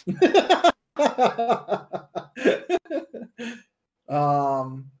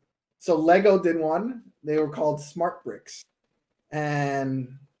 So Lego did one. They were called Smart Bricks.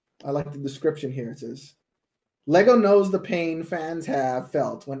 And I like the description here. It says, Lego knows the pain fans have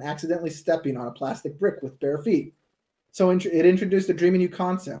felt when accidentally stepping on a plastic brick with bare feet. So it introduced a dreamy new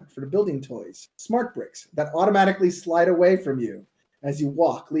concept for the building toys, Smart Bricks, that automatically slide away from you as you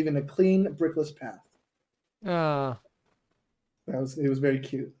walk, leaving a clean, brickless path. It was very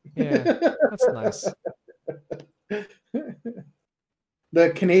cute. Yeah, that's nice.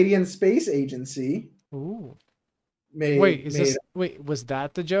 The Canadian Space Agency. Ooh. Wait, was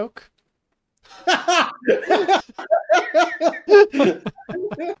that the joke?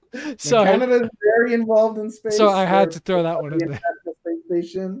 So Canada is very involved in space. So I had to throw that one in there. Space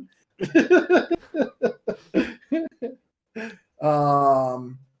Station.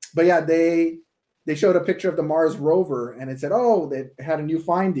 But yeah, they showed a picture of the Mars rover, and it said, "Oh, they had a new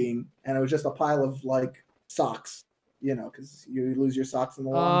finding," and it was just a pile of like socks, because you lose your socks in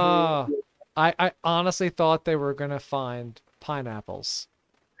the Ah, laundry. I honestly thought they were gonna find pineapples.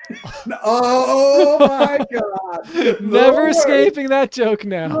 Oh my God! Never The escaping that joke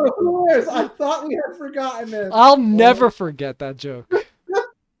now. worst. I thought we had forgotten it. I'll never forget that joke.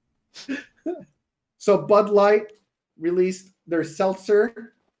 So Bud Light released their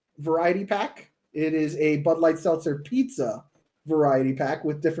seltzer variety pack. It is a Bud Light seltzer pizza variety pack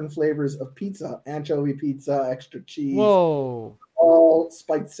with different flavors of pizza: anchovy pizza, extra cheese, Whoa. all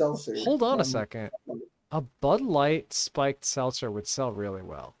spiked seltzer. Hold on a second. A Bud Light spiked seltzer would sell really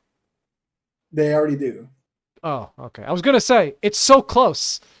well. They already do. Oh, okay. I was gonna say it's so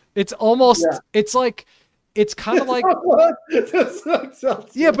close. It's almost. Yeah. It's like. It's kind of like.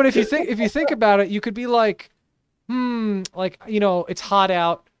 Yeah, but if you think about it, you could be like, like it's hot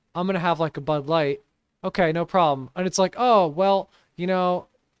out. I'm gonna have like a Bud Light. Okay, no problem. And it's like, oh well,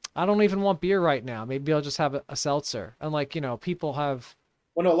 I don't even want beer right now. Maybe I'll just have a seltzer. And like people have.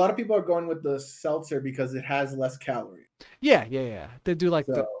 Well, no, a lot of people are going with the seltzer because it has less calories. Yeah. They do like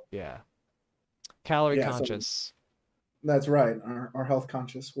So, calorie so conscious. that's right, our health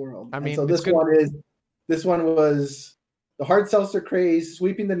conscious world. I mean, so this one was the hard seltzer craze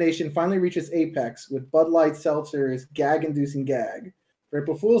sweeping the nation finally reaches apex with Bud Light Seltzer's gag-inducing gag for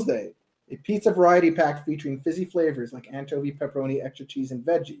April Fool's Day, a pizza variety pack featuring fizzy flavors like anchovy, pepperoni, extra cheese, and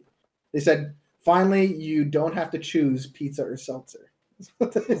veggie. They said, finally, you don't have to choose pizza or seltzer. That's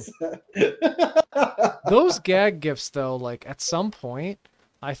what they said. Those gag gifts, though, like at some point,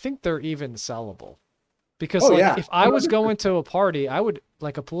 I think they're even sellable. Because if I was going to a party, I would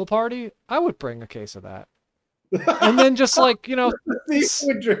like a pool party, I would bring a case of that. And then just like, drink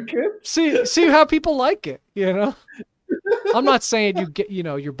it. see how people like it, I'm not saying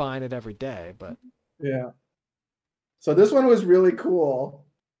you're buying it every day, but yeah. So this one was really cool.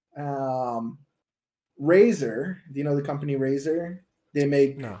 Razer, do you know the company Razer? They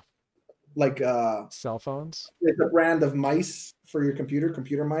make cell phones. It's a brand of mice for your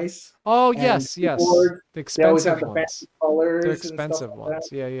computer mice. Oh, yes. The expensive ones. Colors. They're expensive ones.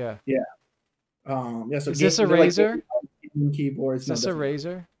 Yeah. So is this a Razer? Keyboards. Is this a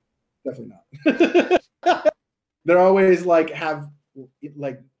Razer? Definitely not. They're always have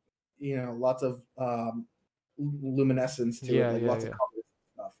lots of luminescence to it, lots of colors and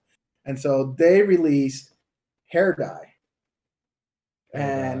stuff. And so they released hair dye.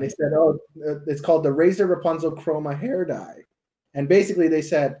 And they said, it's called the Razer Rapunzel Chroma hair dye. And basically they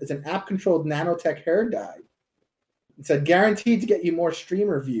said it's an app-controlled nanotech hair dye. It said guaranteed to get you more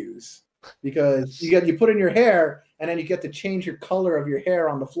streamer views because you put in your hair and then you get to change your color of your hair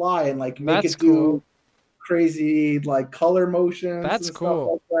on the fly and make it do crazy color motions. That's and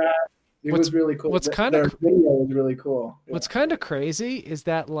cool. Stuff like that. It was really cool. Their video was really cool. Yeah. What's kind of crazy is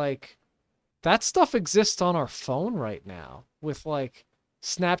that that stuff exists on our phone right now with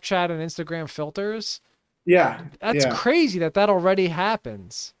Snapchat and Instagram filters. Yeah. That's crazy that already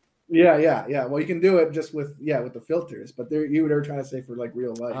happens. Yeah. Well, you can do it just with the filters, but you were trying to say for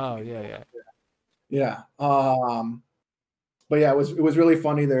real life. Oh, yeah. Yeah. But yeah, it was really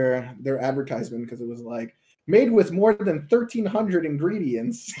funny their advertisement because it was made with more than 1,300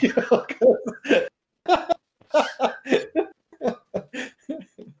 ingredients.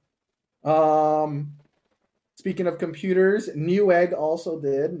 Speaking of computers, Newegg also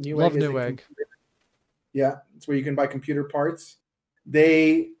did. Love Newegg. Yeah, it's where you can buy computer parts.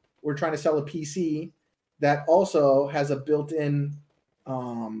 They were trying to sell a PC that also has a built-in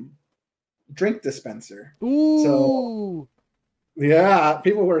drink dispenser. Ooh. So, yeah,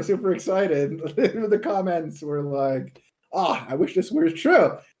 people were super excited. The comments were like, "Oh, I wish this were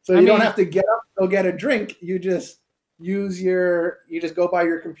true." So you don't have to get up and go get a drink. You just go by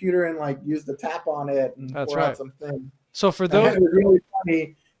your computer and use the tap on it and pour out something. So for those, it was really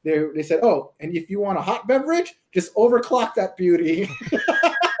funny. They said, "Oh, and if you want a hot beverage, just overclock that beauty.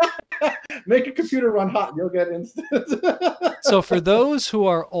 Make a computer run hot, and you'll get instant." So for those who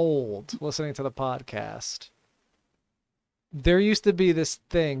are old listening to the podcast, there used to be this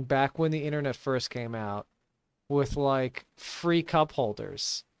thing back when the internet first came out with free cup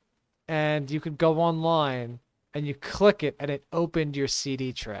holders, and you could go online and you click it and it opened your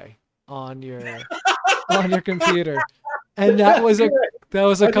CD tray on your computer. And that was a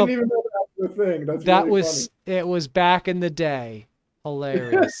couple. I didn't even know that was a thing. That's really funny. It was back in the day.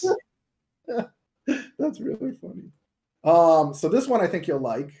 Hilarious. That's really funny. So this one I think you'll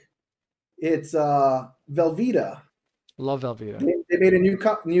like. It's Velveeta. Love Velveeta. They made a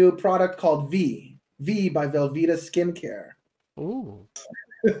new product called V by Velveeta Skincare. Ooh.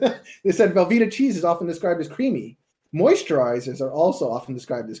 They said Velveeta cheese is often described as creamy. Moisturizers are also often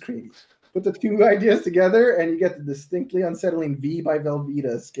described as creamy. Put the two ideas together, and you get the distinctly unsettling V by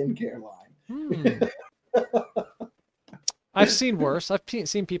Velveeta skincare line. I've seen worse. I've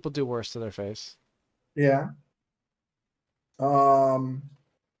seen people do worse to their face. Yeah. Okay.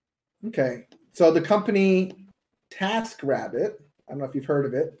 So the company TaskRabbit, I don't know if you've heard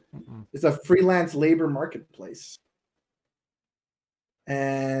of it. It's a freelance labor marketplace.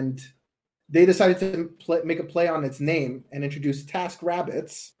 And they decided to make a play on its name and introduce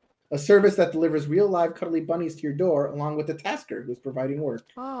TaskRabbits, a service that delivers real live cuddly bunnies to your door along with the tasker who's providing work.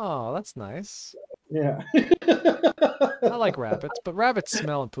 Oh, that's nice. Yeah. I like rabbits, but rabbits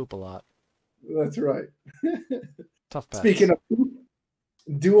smell and poop a lot. That's right. Tough pets. Speaking of poop,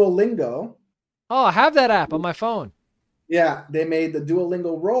 Duolingo. Oh, I have that app on my phone. Yeah, they made the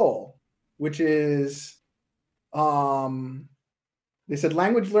Duolingo Roll, which is they said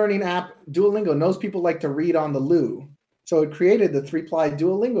language learning app Duolingo knows people like to read on the loo. So it created the 3-ply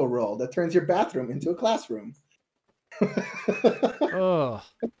Duolingo Roll that turns your bathroom into a classroom. Oh.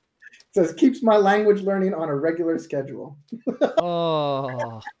 It says keeps my language learning on a regular schedule.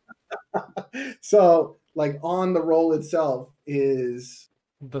 Oh. So like on the roll itself is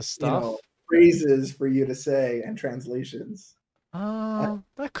the stuff, phrases for you to say and translations.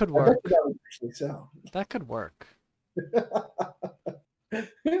 That could work. I bet that would actually sell. That could work.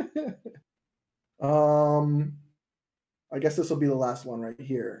 I guess this will be the last one right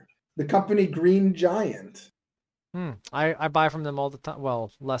here. The company Green Giant. I buy from them all the time.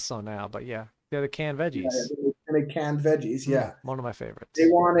 Well, less so now, but yeah, they're the canned veggies. Yeah, they make canned veggies. Yeah, one of my favorites. They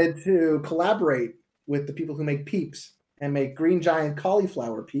wanted to collaborate with the people who make Peeps and make Green Giant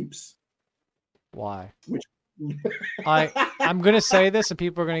cauliflower Peeps. Why? Which I'm gonna say this and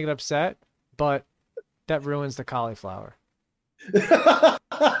people are gonna get upset, but that ruins the cauliflower.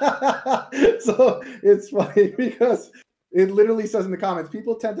 So it's funny because it literally says in the comments,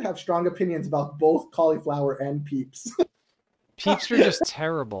 people tend to have strong opinions about both cauliflower and Peeps. Peeps are just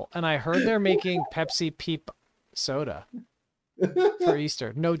terrible. And I heard they're making Pepsi Peep soda for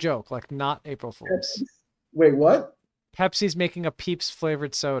Easter. No joke, like not April Fools. Wait, what? Pepsi's making a Peeps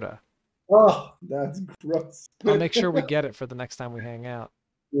flavored soda. Oh, that's gross. I'll make sure we get it for the next time we hang out.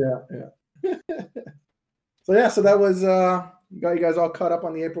 Yeah. So that was got you guys all caught up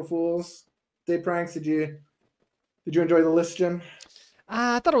on the April Fools Day pranks. Did you enjoy the list, Jim?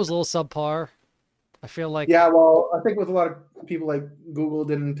 I thought it was a little subpar. I feel like I think with a lot of people, like Google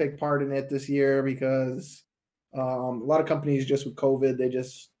didn't take part in it this year because a lot of companies just with COVID, they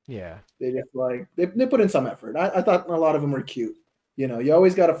put in some effort. I thought a lot of them were cute. You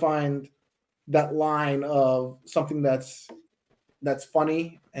always got to find that line of something that's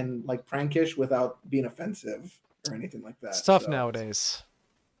funny and like prankish without being offensive or anything like that. It's tough nowadays.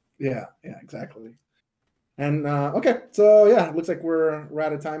 Yeah, exactly. And okay, so yeah, it looks like we're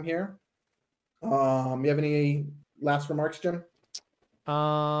out of time here. You have any last remarks, Jim?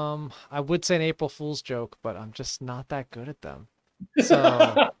 I would say an April Fool's joke, but I'm just not that good at them.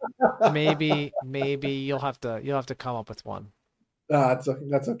 So maybe you'll have to come up with one. That's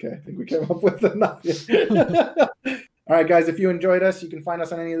okay. I think we came up with enough. All right, guys, if you enjoyed us, you can find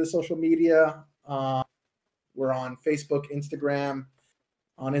us on any of the social media. We're on Facebook, Instagram.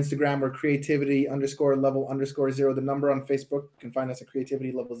 On Instagram, we're creativity_level_0. The number on Facebook, you can find us at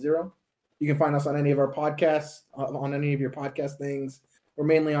creativity level 0. You can find us on any of our podcasts, on any of your podcast things. We're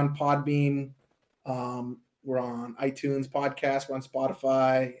mainly on Podbean. We're on iTunes podcast. We're on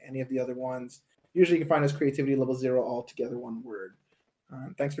Spotify, any of the other ones. Usually you can find us creativity level 0 all together, one word.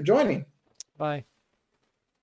 Thanks for joining. Bye.